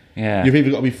nothing. Yeah. You've either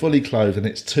got to be fully clothed, and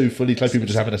it's too fully clothed people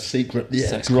just having a secret.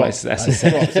 Yeah, That's grot, quite- that's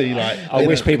grotty, like, I you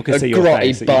wish know. people could a see your grotty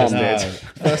face. That you bum. just No.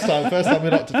 did. First time we're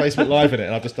not to Facebook Live in it,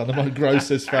 and I've just done my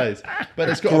grossest face. But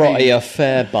it's got to Grotty be.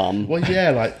 affair bum. Well, yeah,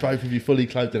 like both of you fully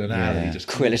clothed in an alley. Just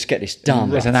Quick, let's get this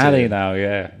done. There's an alley now.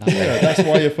 Yeah. yeah, that's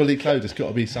why you're fully clothed. It's got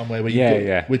to be somewhere where you. Yeah, got,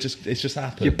 yeah. It's just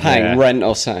happened. You're paying Yeah. rent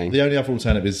or something. The only other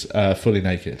alternative is fully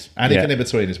naked. Anything Yeah. in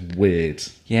between is weird.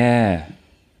 Yeah.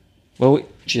 Well,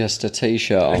 Just a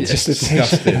t-shirt on. It's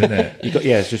disgusting, isn't it?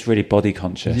 it's just really body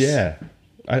conscious. Yeah,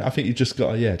 I think you just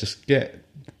got to just get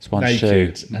It's one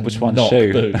naked shoe. and Which one knock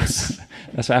shoe? boots.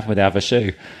 That's what happened with the other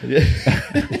shoe.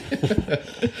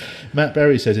 Matt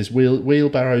Berry says, "Is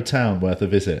Wheelbarrow Town worth a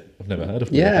visit?" I've never heard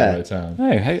of Yeah. Wheelbarrow Town. No,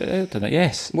 I don't know.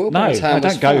 Yes. Wheelbarrow no, Town I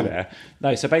was don't go fun. there.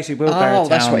 No, so basically Wheelbarrow Town. Oh,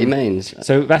 that's what he means.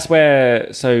 So that's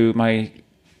where. So my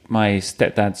my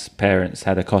stepdad's parents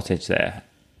had a cottage there.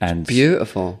 And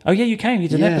Beautiful. oh yeah, you came. You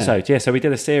did an Yeah. episode. Yeah, so we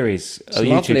did a series, a a lovely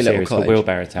YouTube little series called cottage.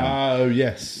 Wheelbarrow Town. Oh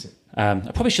yes, I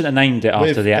probably shouldn't have named it after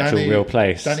With the actual Danny- real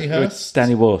place. Danny With Hurst?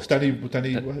 Danny Ward.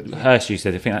 Danny. Hurst, you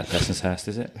said. I think that person's Hurst,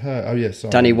 is it? Oh yes,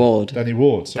 sorry. Danny Ward. Danny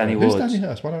Ward. Sorry. Danny Who's Ward. Danny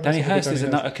Hurst? Why don't I Danny say Hurst Danny is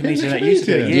Hurst? a comedian He's a that used to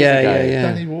be comedian. years Yeah, ago. yeah, yeah.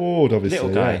 Danny Ward, obviously.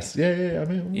 Little guy. Yes. Yeah. I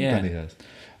mean, Yeah. Danny Hurst.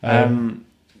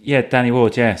 Yeah, Danny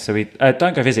Ward. Yeah, so we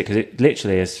don't go visit because it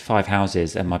literally is 5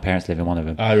 houses and my parents live in one of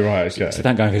them. Oh right, okay. So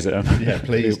don't go and visit them. Yeah,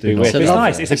 please It'd be do not. weird. It's a But it's lovely-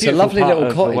 nice. It's a it's a beautiful lovely part little of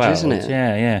the cottage, world. isn't it?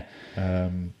 Yeah.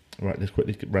 Right, let's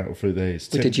quickly rattle through these.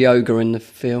 We Tim- did yoga in the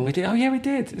field. We did. Oh yeah, we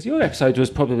did. Your episode was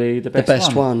probably the The best.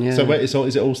 best one, yeah. So wait, is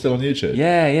it all still on YouTube?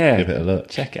 Yeah. Give it a look.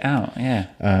 Check it out. Yeah.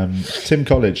 Tim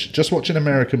College, just watching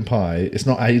American Pie. It's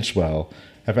not aged well.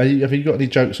 Have you got any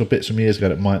jokes or bits from years ago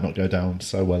that might not go down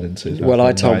so well into? Well,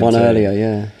 I told one earlier,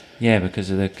 yeah. Yeah,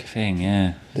 because of the thing.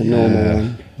 Yeah. The normal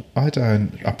one. I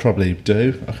don't. I probably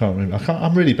do. I can't remember.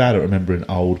 I'm really bad at remembering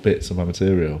old bits of my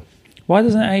material. Why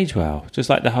doesn't it age well? Just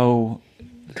like the whole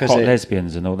 'Cause hot it-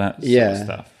 lesbians and all that sort Yeah. of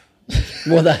stuff.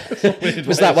 Well,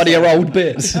 was that one of your old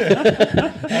bits?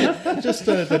 Just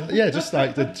just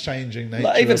like the changing nature.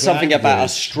 Like even of something about a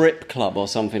language. strip club or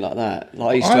something like that. Like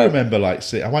I used I to remember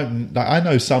I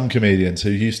know some comedians who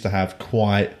used to have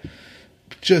quite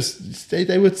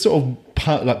they were sort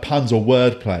of like puns or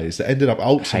word plays that ended up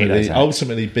those acts.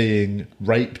 ultimately being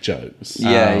rape jokes. Yeah,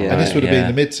 Oh, yeah. And this would have yeah.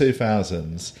 been the mid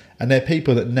 2000s, and they're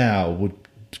people that now would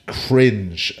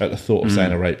cringe at the thought of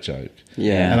saying a rape joke.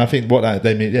 Yeah. And I think what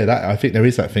they mean, I think there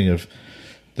is that thing of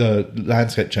the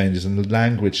landscape changes and the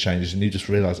language changes, and you just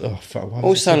realise, oh fuck. Why does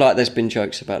Also, this- like there's been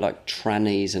jokes about like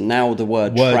trannies, and now the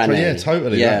word word, tranny. yeah,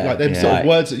 totally. Yeah, Like them Yeah. sort of Like,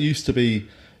 words that used to be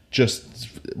just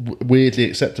weirdly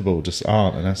acceptable just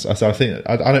aren't. And so I think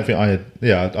I don't think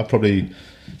I probably,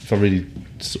 if I really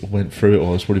sort of went through it, or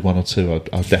there's probably one or two,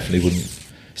 I definitely wouldn't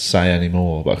say any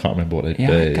more. But I can't remember what they'd Yeah,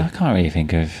 be. I can't really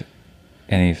think of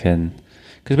anything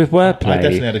because with wordplay, I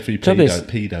definitely had a few trouble is-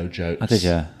 pedo jokes. Oh, did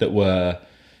ya? That were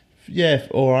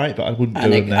all right, but I wouldn't do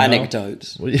them now.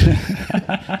 anecdotes. Well,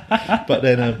 yeah. But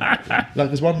then,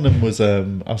 because one of them was,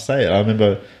 I'll say it. I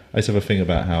remember I used to have a thing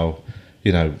about how,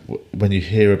 when you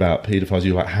hear about paedophiles,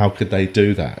 you're like, how could they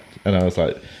do that? And I was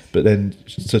like, but then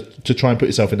to try and put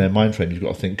yourself in their mind frame, you've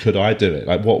got to think, could I do it?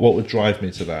 Like, what would drive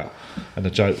me to that? And the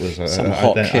joke was,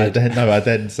 kid. I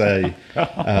then say,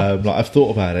 I've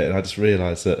thought about it, and I just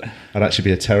realised that I'd actually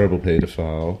be a terrible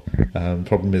paedophile.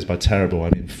 Problem is, by terrible, I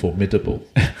mean formidable.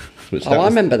 Which I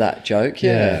remember that joke.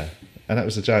 Yeah. and that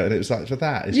was a joke, and it was like for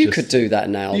that. It's You just, could do that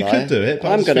now. You though. could do it. But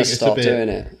I I'm just going to think it's a stop bit- doing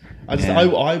it.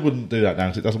 I wouldn't do that now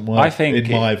because it doesn't work. I think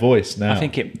in my voice now. I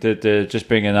think the just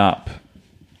bringing up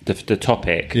the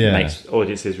topic Yeah. makes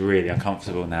audiences really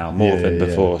uncomfortable now more Yeah, than yeah.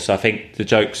 before. So I think the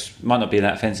jokes might not be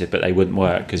that offensive, but they wouldn't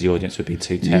work because the audience would be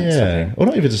too tense. I Yeah, think. or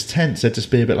not even just tense. They'd just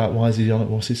be a bit like, "Why is he on it?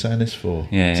 What's he saying this for?"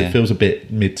 Yeah, 'Cause yeah. it feels a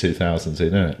bit mid 2000s,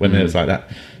 isn't it? When there was like that,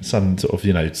 some sort of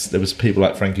there was people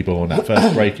like Frankie Bourne that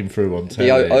first breaking through on The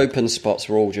telly. open spots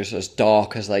were all just as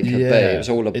dark as they could be. It was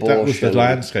all abortion. That was the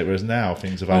landscape. Whereas now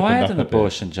things have Oh, opened I had up an a bit.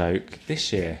 abortion joke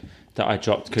this year that I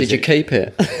dropped. Did you keep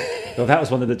it? Well, that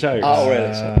was one of the jokes. Oh, really?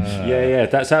 Yeah.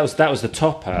 That was the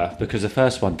topper because the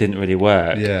first one didn't really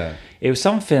work. Yeah. It was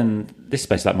something. This is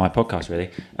basically like my podcast, really.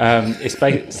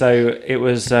 So it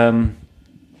was.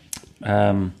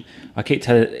 I keep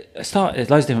telling. There's loads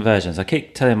of different versions. I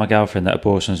keep telling my girlfriend that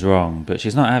abortion's wrong, but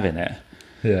she's not having it.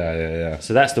 Yeah.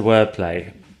 So that's the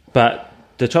wordplay. But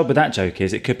the trouble with that joke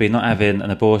is it could be not having an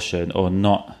abortion or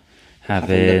not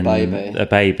having the a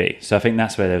baby. So I think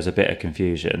that's where there was a bit of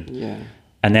confusion. Yeah.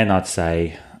 And then I'd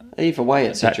say Either way,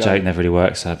 it's that a joke never really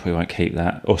works, so I probably won't keep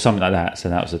that or something like that. So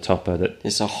that was the topper.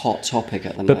 It's a hot topic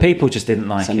at the moment. But people just didn't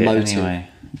like It's a it motive. anyway.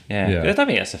 Yeah. Yeah. I don't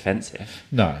think that's offensive.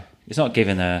 No. It's not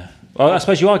giving a. Well, I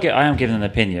suppose I am giving an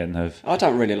opinion of. I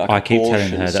don't really like. I keep telling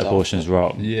abortion her that stuff. abortion's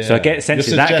wrong. Yeah. So I get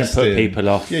essentially You're that can put suggesting- people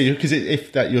off. Yeah, because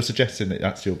if that you're suggesting that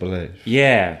that's your belief.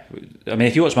 Yeah, I mean,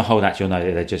 if you watch my whole act, you'll know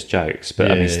that they're just jokes.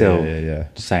 But I mean, still, Yeah.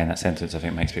 saying that sentence, I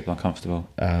think, makes people uncomfortable.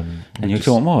 And And if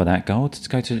you want more of that, Gold, just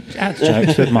go to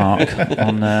 @jokes with Mark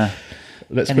on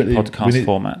Let's any quickly- podcast we need-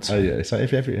 format. Oh yeah, it's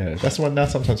like yeah. That's the one. Now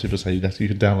sometimes people say you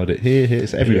can download it here.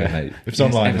 It's everywhere, Yeah. mate. If it's Yeah,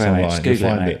 it's online, it's everywhere, mate. online. Just You'll Google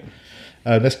it, find mate. it.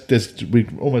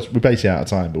 We're basically out of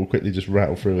time, but we'll quickly just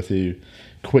rattle through a few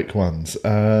quick ones.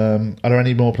 Are there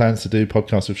any more plans to do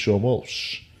podcasts with Sean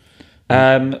Walsh?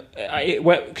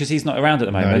 Because he's not around at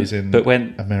the moment. No, he's in but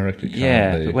when America currently.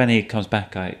 Yeah, but when he comes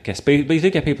back, I guess. But we do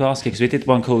get people asking because we did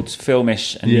one called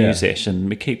Filmish and Yeah. Newsish, and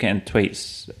we keep getting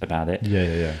tweets about it.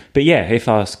 Yeah. But yeah, if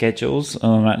our schedules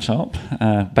match up,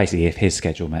 basically if his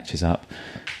schedule matches up,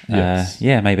 Yes.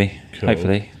 yeah, maybe, Cool.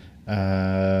 hopefully.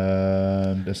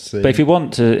 Let's see. But if you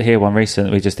want to hear one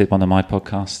recent, we just did one of my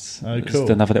podcasts. Oh, Just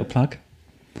cool. another little plug.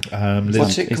 Liz,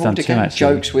 What's it He's called done two, again?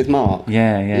 actually. Jokes with Mark.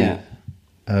 Yeah.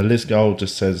 Liz Gold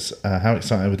just says, how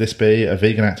exciting would this be? A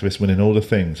vegan activist winning all the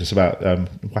things. It's about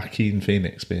Joaquin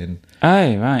Phoenix being...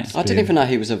 Oh, right. I didn't even know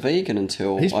he was a vegan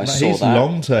until I saw he's that.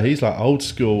 long term. He's like old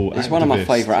school. He's one of my activist.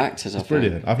 favourite actors. I It's think.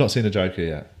 brilliant. I've not seen a Joker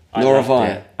yet. Nor have loved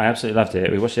I. it. I absolutely loved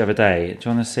it. We watched it the other day. Do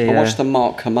you want to see? I watched the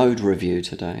Mark Commode review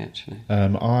today, actually.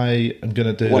 I am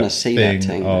going to do Wanna that see that thing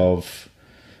thing. of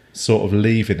sort of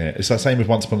leaving it. It's the same with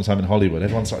Once Upon a Time in Hollywood.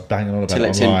 Everyone's like banging on about Till it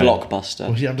it's online. in Blockbuster.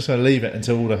 Well, yeah, I'm just going to leave it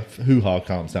until all the hoo-ha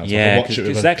calms down. So I Yeah, can watch it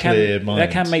with a that clear can mind.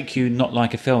 that can make you not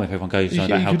like a film if everyone goes on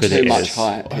about how can good see it Too much is.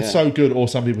 hype. It's Yeah. so good, or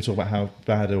some people talk about how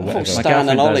bad or whatever. My Stan girlfriend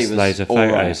and Ollie does was loads of all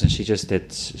photos, right. and she just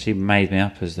did. She made me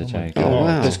up as the Joker. Oh,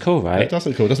 wow. It's cool, right? It does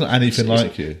look cool. It doesn't look anything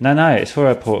like you. No, it's for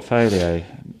a portfolio,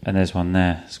 and there's one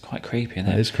there. It's quite creepy, isn't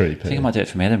it? It is creepy. I think I might do it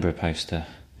for my Edinburgh poster.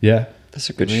 Yeah. That's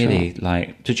a good Really, shot.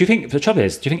 like, do you think? The trouble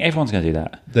is, do you think everyone's going to do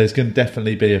that? There's going to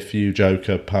definitely be a few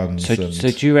Joker puns. So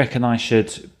do you reckon I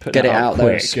should put Get that it up out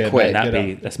there quick? Yeah, quick.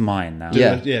 get That's mine now.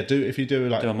 Yeah. If you do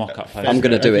like Do a mock-up poster. I'm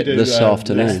gonna do if you it this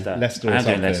afternoon. Leicester or I am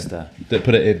doing something. Leicester. That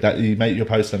put it in. That you make your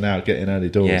poster now. Get in early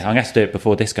doors. Yeah, I'm going to have to do it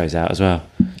before this goes out as well,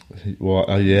 What?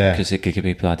 Oh yeah. because it could give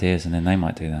people ideas, and then they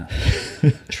might do that.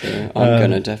 True. I'm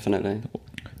going to definitely.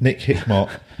 Nick Hickmott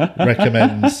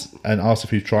recommends and asks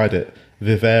if you've tried it.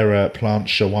 Vivera plant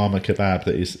shawarma kebab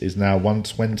that is now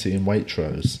 $120 in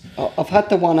Waitrose. I've had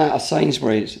the one out of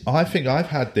Sainsbury's. I think I've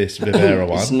had this Vivera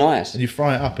one. It's nice. And you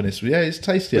fry it up and it's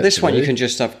tasty. But this one you actually. can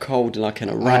just have cold, like in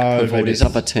a wrap with all maybe these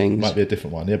it's- other things. Might be a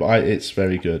different one, yeah, but it's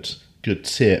very good. Good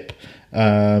tip.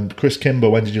 Chris Kimber,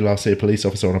 when did you last see a police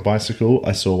officer on a bicycle?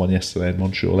 I saw one yesterday in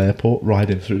Montreal Airport,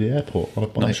 riding through the airport on a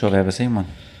bike. Not sure I've ever seen one.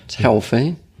 It's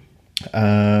healthy.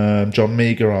 John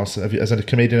Meager asks, has a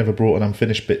comedian ever brought an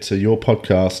unfinished bit to your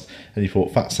podcast and you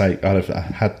thought, fuck's sake, I'd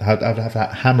have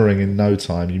that hammering in no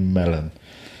time, you melon.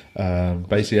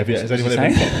 Basically, has anyone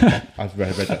ever... I've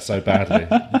read that so badly.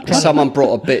 Someone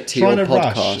brought a bit to your Trying to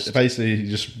rush. podcast.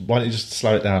 Basically, why don't you just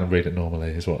slow it down and read it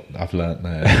normally is what I've learnt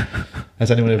there.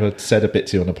 Has anyone ever said a bit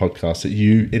to you on a podcast that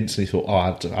you instantly thought,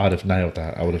 I'd have nailed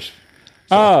that. I would have...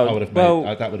 I would have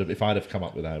that would have, if I'd have come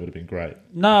up with that, it would have been great.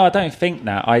 No, I don't think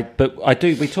that. But I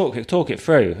do. We talk it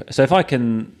through. So if I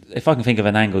can think of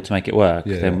an angle to make it work,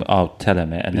 then I'll tell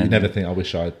him it. And But then you never think, I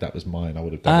wish that was mine. I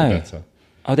would have done it better.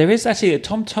 Oh, there is actually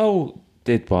Tom Toll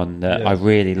did one that I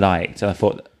really liked. I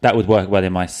thought that would work well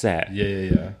in my set.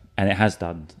 Yeah. And it has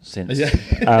done since. Yeah.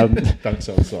 Don't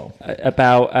sell the song.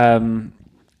 About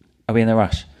are we in a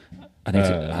rush?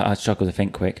 I struggle to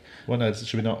think quick. Well, no,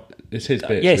 should we not? It's his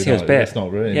bit. Yeah, it's his bit. It's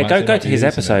not really. Yeah, go to his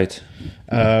episode.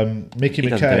 Mickey He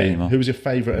doesn't do it McKay. anymore. Who was your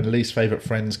favourite and least favourite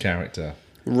Friends character?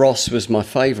 Ross was my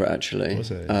favourite, actually.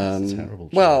 Was it? It's terrible.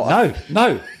 Well,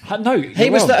 No. he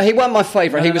was. He wasn't my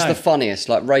favourite. No, he was no. the funniest.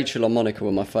 Like Rachel or Monica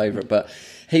were my favourite, but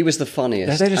he was the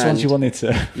funniest. They're just ones and- you wanted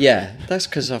to. Yeah, that's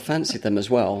because I fancied them as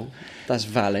well. That's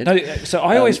valid. No, so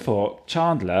I always thought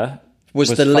Chandler was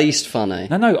the least funny.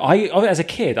 No. I as a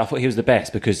kid, I thought he was the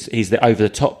best because he's the over the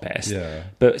top best. Yeah.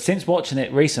 But since watching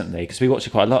it recently, because we watch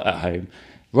it quite a lot at home,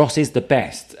 Ross is the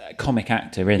best comic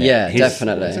actor in it. Yeah, His-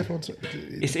 definitely.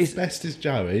 The best is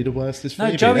Joey. The worst is No,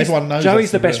 Phoebe. Joey's- Everyone knows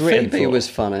Joey's that's the best written. Phoebe for. was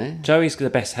funny, Joey's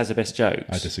has the best jokes.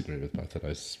 I disagree with both of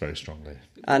those very strongly.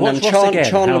 and Watch Ross again,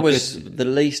 Chandler how was good- the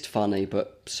least funny,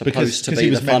 but supposed Because to be he the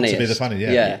was meant funniest. to be the funny.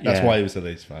 Yeah, yeah. that's Yeah. why he was the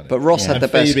least funny. But Ross had And the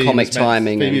best Phoebe comic was meant-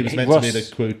 timing. Phoebe and was meant Ross- to be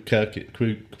the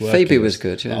quirkiest. Phoebe was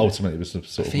good, yeah. But ultimately, it was the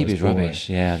sort of Phoebe's most boring. rubbish.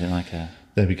 Yeah, I didn't like her.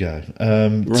 There we go.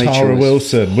 Rachel Tara was-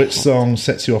 Wilson. Which song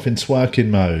sets you off in twerking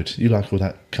mode? You like all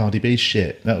that Cardi B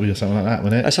shit? That would be something like that,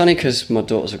 wouldn't it? That's only because my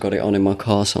daughters have got it on in my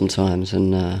car sometimes,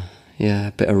 and yeah,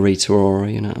 a bit of Rita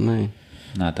Ora, you know what I mean?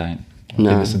 No, I don't. I've been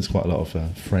No, listening to quite a lot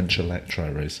of French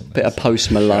electro recently. bit of Post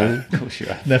Malone. Of course you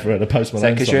have. Never heard a Post Is that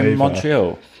Malone because song you're in either.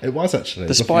 Montreal? It was actually.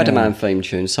 The Spider-Man theme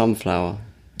tune, Sunflower.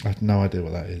 I had no idea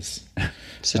what that is.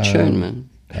 It's a tune, man.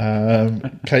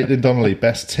 Caitlin Donnelly,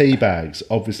 best tea bags.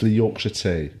 Obviously Yorkshire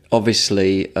tea.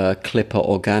 Obviously, Clipper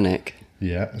Organic.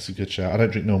 Yeah, that's a good shout. I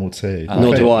don't drink normal tea. I My Nor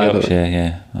like do I, but- Yorkshire,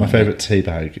 yeah. My favourite tea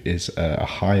bag is a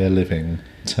higher living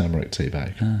turmeric tea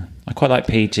bag. I quite like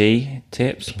PG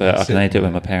tips, but I That's can it. only do it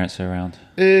when my parents are around.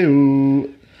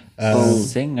 Ew.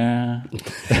 Singer.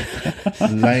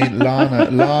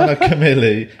 Lana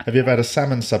Camilli, have you ever had a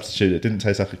salmon substitute that didn't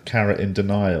taste like a carrot in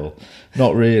denial?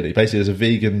 Not really. Basically, there's a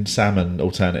vegan salmon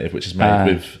alternative which is made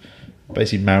with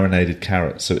basically marinated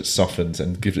carrots, so it softens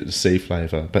and gives it the sea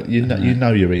flavour. But you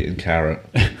know you're eating carrot.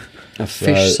 A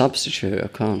fish So- substitute, I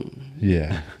can't.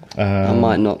 Yeah. I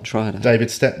might not try that.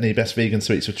 David Stepney, best vegan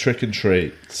sweets for trick and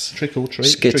treats. Trick or treat?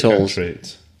 Skittles. Trick and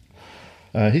treat.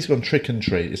 He's gone trick and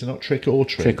treat. Is it not trick or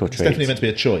treat? Trick or It's treat. definitely meant to be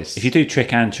a choice. If you do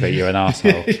trick and treat, you're an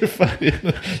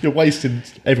arsehole. You're wasting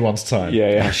everyone's time.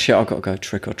 yeah. Oh shit, I've got to go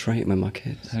trick or treating with my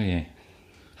kids. Oh, yeah.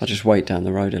 I'll just wait down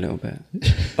the road a little bit.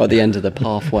 Or at the end of the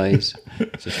pathways.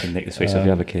 Just to nick the sweets off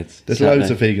the other kids. There's Exactly. loads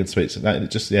of vegan sweets.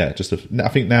 I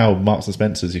think now Marks and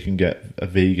Spencer's you can get a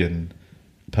vegan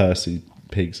Percy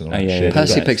pigs and all that yeah, shit. yeah.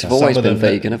 Percy But pigs have some always of been them-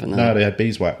 vegan, haven't they? No, they had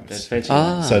beeswax. There's veggie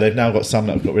Ah. ones. So they've now got some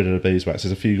that have got rid of the beeswax.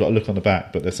 There's a few you've got to look on the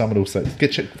back, but there's some that also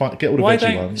get all the Why veggie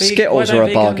don't ones. Skittles why don't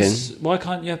are a bargain. Why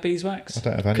can't you have beeswax? I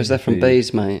don't have any Because they're from vegan.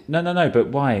 bees, mate. No, but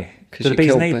why? 'Cause Do the you bees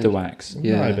kill need bees. the wax?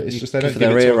 Yeah. No, but it's just they Good don't for give,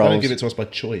 their it to, ear they don't rolls. give it to us by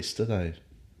choice, do they?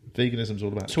 Veganism's all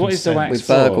about So what is the consent. wax We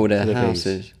for? burgle for their the bees.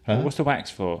 houses. Huh? What's the wax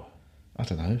for? I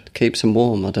don't know. Keeps them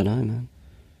warm, I don't know, man.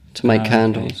 To make okay.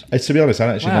 candles. To be honest, I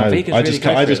don't actually Wow, know. vegans I really just go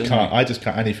cut, I for just it, cut. don't they? I just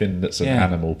cut anything that's an Yeah.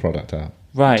 animal product out.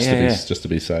 Right, just yeah. just to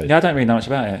be safe. Yeah, I don't really know much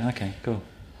about it. Okay, cool.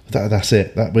 That's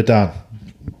it. We're done.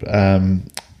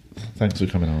 Thanks for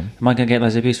coming on. Am I going to get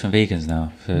loads of abuse from vegans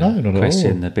now for No, not at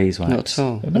questioning all. the beeswax? Not at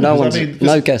all. No, No, 'cause I one's, mean,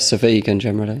 no this- guests are vegan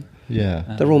generally. Yeah.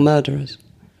 They're all murderers.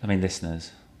 I mean,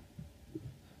 listeners.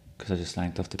 Because I just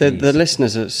slanked off the The bees.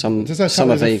 listeners are some Does that are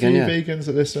there's vegan, a few yeah. vegans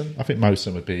that listen? I think most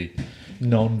of them would be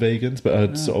non-vegans, but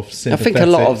are sort of I sympathetic. think a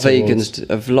lot of towards-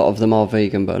 vegans, a lot of them are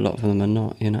vegan, but a lot of them are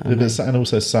not. You know, what I mean? And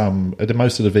also some.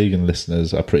 Most of the vegan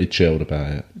listeners are pretty chilled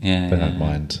about it. Yeah, they yeah, don't yeah.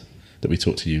 mind that we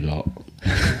talk to you lot.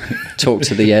 Talk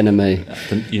to the enemy.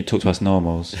 You talk to us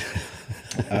normals.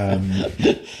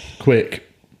 Quick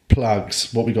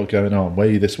plugs. What we got going on? Where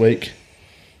are you this week?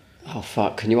 Oh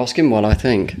fuck! Can you ask him what I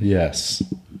think? Yes.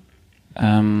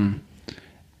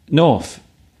 North.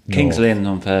 Kings North. Lynn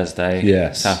on Thursday.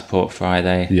 Yes. Southport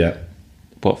Friday. Yeah.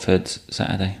 Watford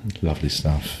Saturday. Lovely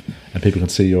stuff. And people can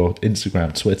see your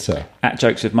Instagram, Twitter, At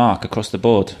Jokes with Mark across the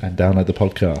board. and download the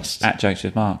podcast. At Jokes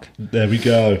with Mark. There we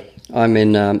go. I'm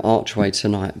in Archway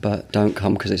tonight, but don't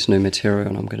come because it's new material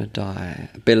and I'm going to die.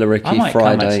 I Billericay might come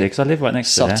actually Friday, because I live right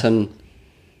next to there. Sutton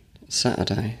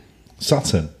Saturday.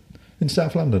 Sutton in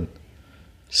South London.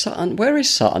 Sutton, where is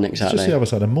Sutton It's exactly? just the other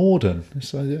side of Morden.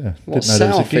 So yeah, What didn't know there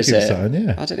was a south gig is in it? Sutton.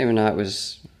 Yeah, I didn't even know it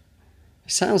was.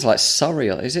 It sounds like Surrey.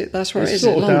 Is it? That's where it it's is.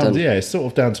 sort In of London. down. Yeah, it's sort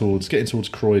of down towards getting towards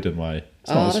Croydon way.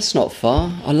 It's Oh, not as that's not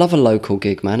far. I love a local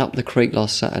gig, man. Up the creek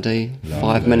last Saturday,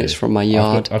 5 minutes from my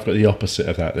yard. I've got the opposite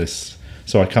of that.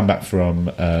 So I come back from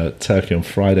Turkey on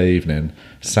Friday evening.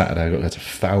 Saturday I got to go to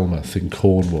Falmouth in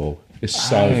Cornwall. It's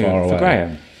so far away. For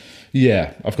Graham.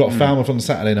 Yeah, I've got Falmouth on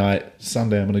Saturday night.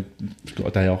 Sunday I've got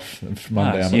a day off, and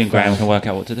Monday So I'm you at and Graham Falmouth. can work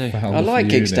out what to do. I like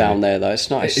gigs down there though. It's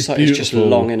nice. It's just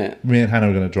long, innit? Me and Hannah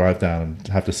are going to drive down and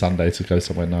have the Sunday to go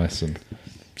somewhere nice and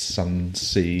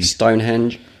see.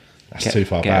 Stonehenge. That's Get- too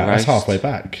far get a back. That's roast. halfway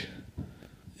back.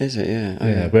 Is it? Yeah. Oh,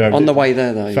 Yeah, we're on the way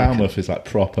there though. you Falmouth is like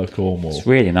proper Cornwall. It's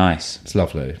really nice. It's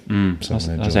lovely. So I I'm was gonna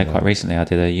there enjoy quite that. recently. I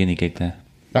did a uni gig there.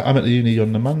 I'm at the uni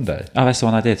on the Monday. Oh, that's the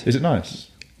one I did. Is it nice?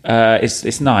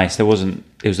 It's nice. It was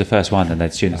the first one, and the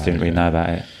students didn't really know about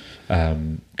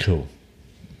it. Cool.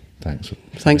 Thanks.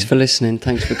 Thanks for listening.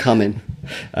 Thanks for coming.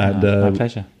 And My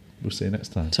pleasure. we'll see you next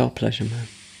time. It's our pleasure, man.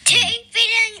 Two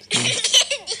vegan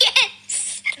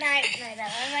idiots. No,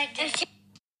 I might do.